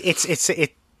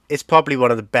 It's probably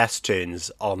one of the best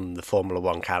turns on the Formula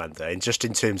One calendar, and just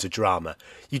in terms of drama,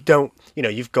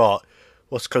 you've got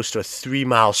what's close to a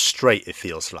 3-mile straight. It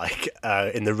feels like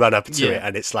in the run up to it,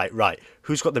 and it's like, right,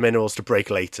 who's got the minerals to brake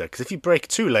later? Because if you brake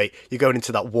too late, you're going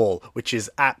into that wall, which is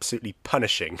absolutely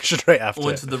punishing straight after.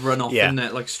 Or into the runoff, isn't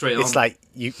it? Like straight on. It's like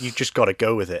you just got to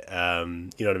go with it. You know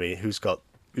what I mean? Who's got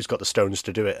the stones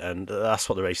to do it? And that's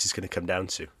what the race is going to come down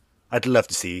to. I'd love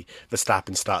to see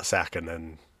Verstappen start second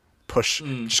and push,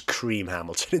 just cream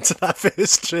Hamilton into that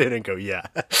first turn and go,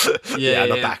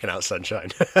 not backing out,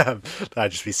 sunshine.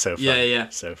 That'd just be so fun. Yeah.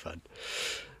 So fun.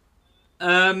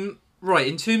 Right,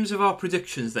 in terms of our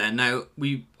predictions then, now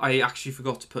I actually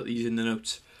forgot to put these in the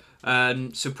notes.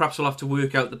 So perhaps we'll have to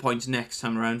work out the points next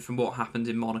time around from what happened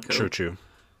in Monaco. True.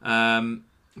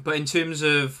 But in terms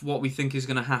of what we think is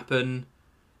going to happen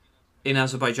in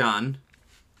Azerbaijan,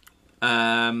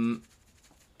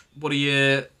 what are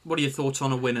your thoughts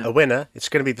on a winner? A winner, it's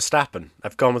going to be Verstappen.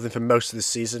 I've gone with him for most of the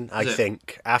season. I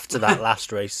think after that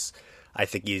last race, I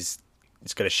think he's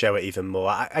going to show it even more.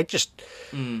 I just,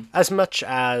 as much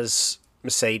as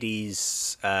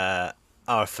Mercedes are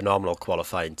a phenomenal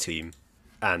qualifying team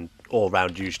and all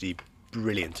round usually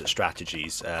brilliant at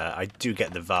strategies, I do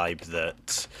get the vibe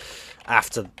that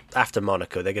after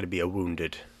Monaco they're going to be a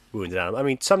wounded animal. I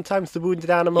mean, sometimes the wounded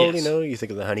animal, yes. you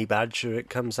think of the honey badger, it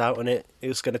comes out and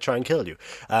it's going to try and kill you.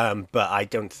 But I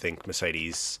don't think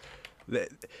Mercedes,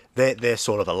 they're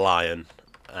sort of a lion,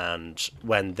 and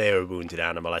when they're a wounded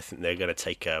animal, I think they're going to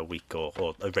take a week or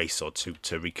a race or two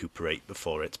to recuperate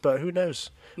before it. But who knows?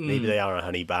 Maybe they are a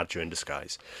honey badger in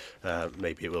disguise.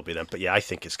 Maybe it will be them. But yeah, I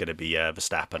think it's going to be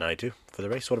Verstappen, I do, for the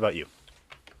race. What about you?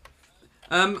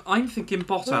 I'm thinking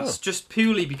Bottas, just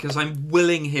purely because I'm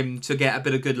willing him to get a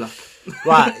bit of good luck.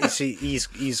 Well, you see,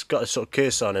 he's got a sort of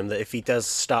curse on him that if he does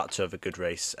start to have a good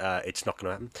race, it's not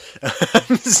going to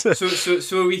happen.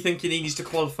 So are we thinking he needs to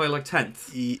qualify like 10th?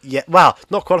 Yeah, well,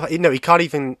 not qualify. No, he can't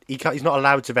even. He's not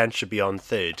allowed to venture beyond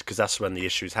third because that's when the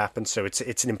issues happen. So it's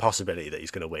an impossibility that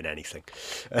he's going to win anything.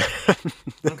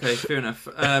 Okay, fair enough.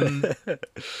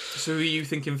 So who are you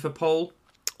thinking for pole?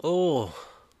 Oh,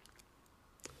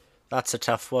 that's a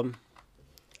tough one.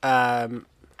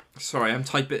 Sorry, I'm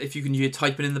typing. If you can hear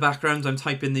typing in the background, I'm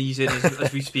typing these in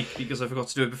as we speak because I forgot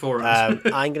to do it beforehand.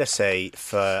 I'm going to say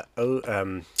for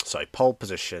pole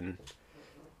position.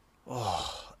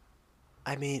 Oh,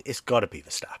 I mean, it's got to be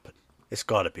Verstappen. It's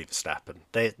got to be Verstappen.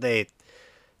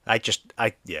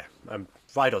 I'm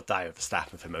ride or die with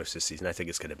Verstappen for most of the season. I think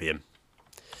it's going to be him.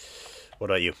 What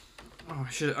about you? Oh,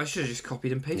 I should have just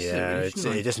copied and pasted it.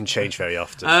 Really, it doesn't change very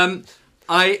often.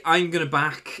 I'm going to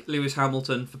back Lewis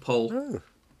Hamilton for pole. Oh.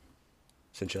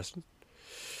 It's interesting.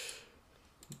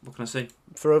 What can I say?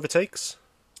 For overtakes?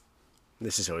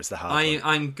 This is always the hard one.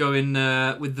 I'm going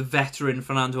with the veteran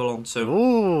Fernando Alonso.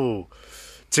 Ooh.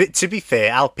 To be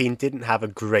fair, Alpine didn't have a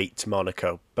great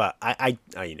Monaco, but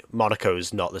Monaco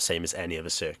is not the same as any other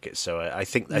circuit, so I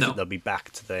think they'll be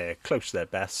back to close to their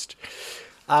best.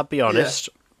 I'll be honest,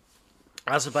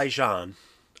 Azerbaijan,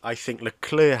 I think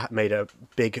Leclerc made a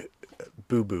big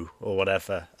boo-boo or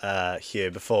whatever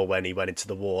here before when he went into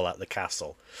the wall at the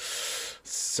castle.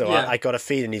 So I got a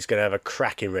feeling he's going to have a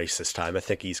cracking race this time. I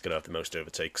think he's going to have the most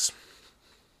overtakes.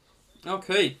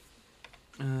 Okay.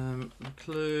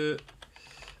 Leclerc.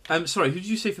 Sorry, who did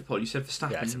you say for pole? You said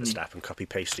Verstappen. Yeah, I said Verstappen.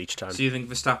 Copy-paste each time. So you think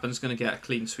Verstappen's going to get a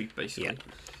clean sweep, basically? Yeah.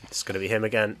 It's going to be him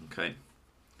again. Okay.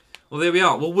 Well, there we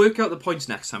are. We'll work out the points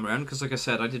next time around because, like I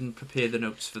said, I didn't prepare the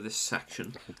notes for this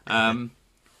section.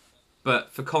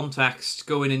 But for context,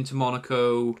 going into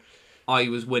Monaco, I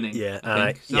was winning. Yeah,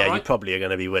 I think. Right? You probably are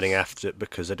going to be winning after it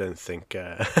because I don't think...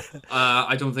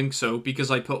 I don't think so because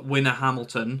I put winner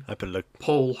Hamilton, I put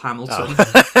pole Hamilton,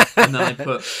 and then I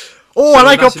put... Oh, and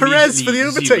I got Perez for the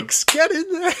overtakes. 0. Get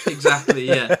in there. Exactly,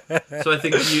 yeah. So I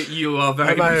think you are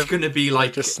very much going to be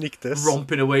like just sneak this,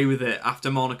 romping away with it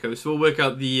after Monaco. So we'll work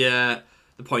out the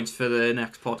points for the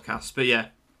next podcast. But yeah,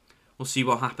 we'll see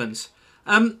what happens.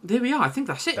 There we are. I think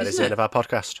that's it. That is the end of our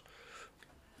podcast.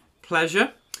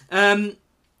 Pleasure.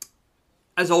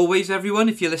 as always, everyone,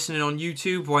 if you're listening on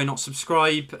YouTube, why not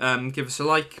subscribe? Give us a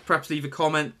like. Perhaps leave a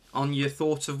comment on your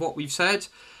thoughts of what we've said.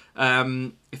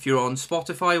 If you're on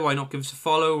Spotify, why not give us a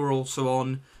follow? We're also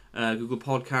on Google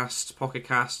Podcasts, Pocket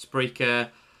Casts, Breaker,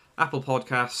 Apple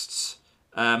Podcasts,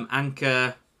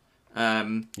 Anchor.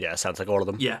 Yeah, sounds like all of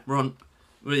them. Yeah, we're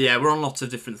on lots of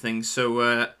different things.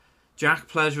 So, Jack,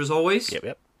 pleasure as always.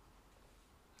 Yep.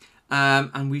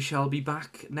 And we shall be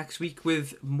back next week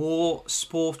with more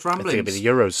sport ramblings. I think it'll be the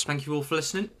Euros. Thank you all for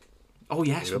listening. Oh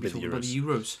yes, we'll be talking about the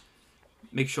Euros.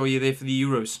 Make sure you're there for the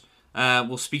Euros.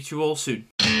 We'll speak to you all soon.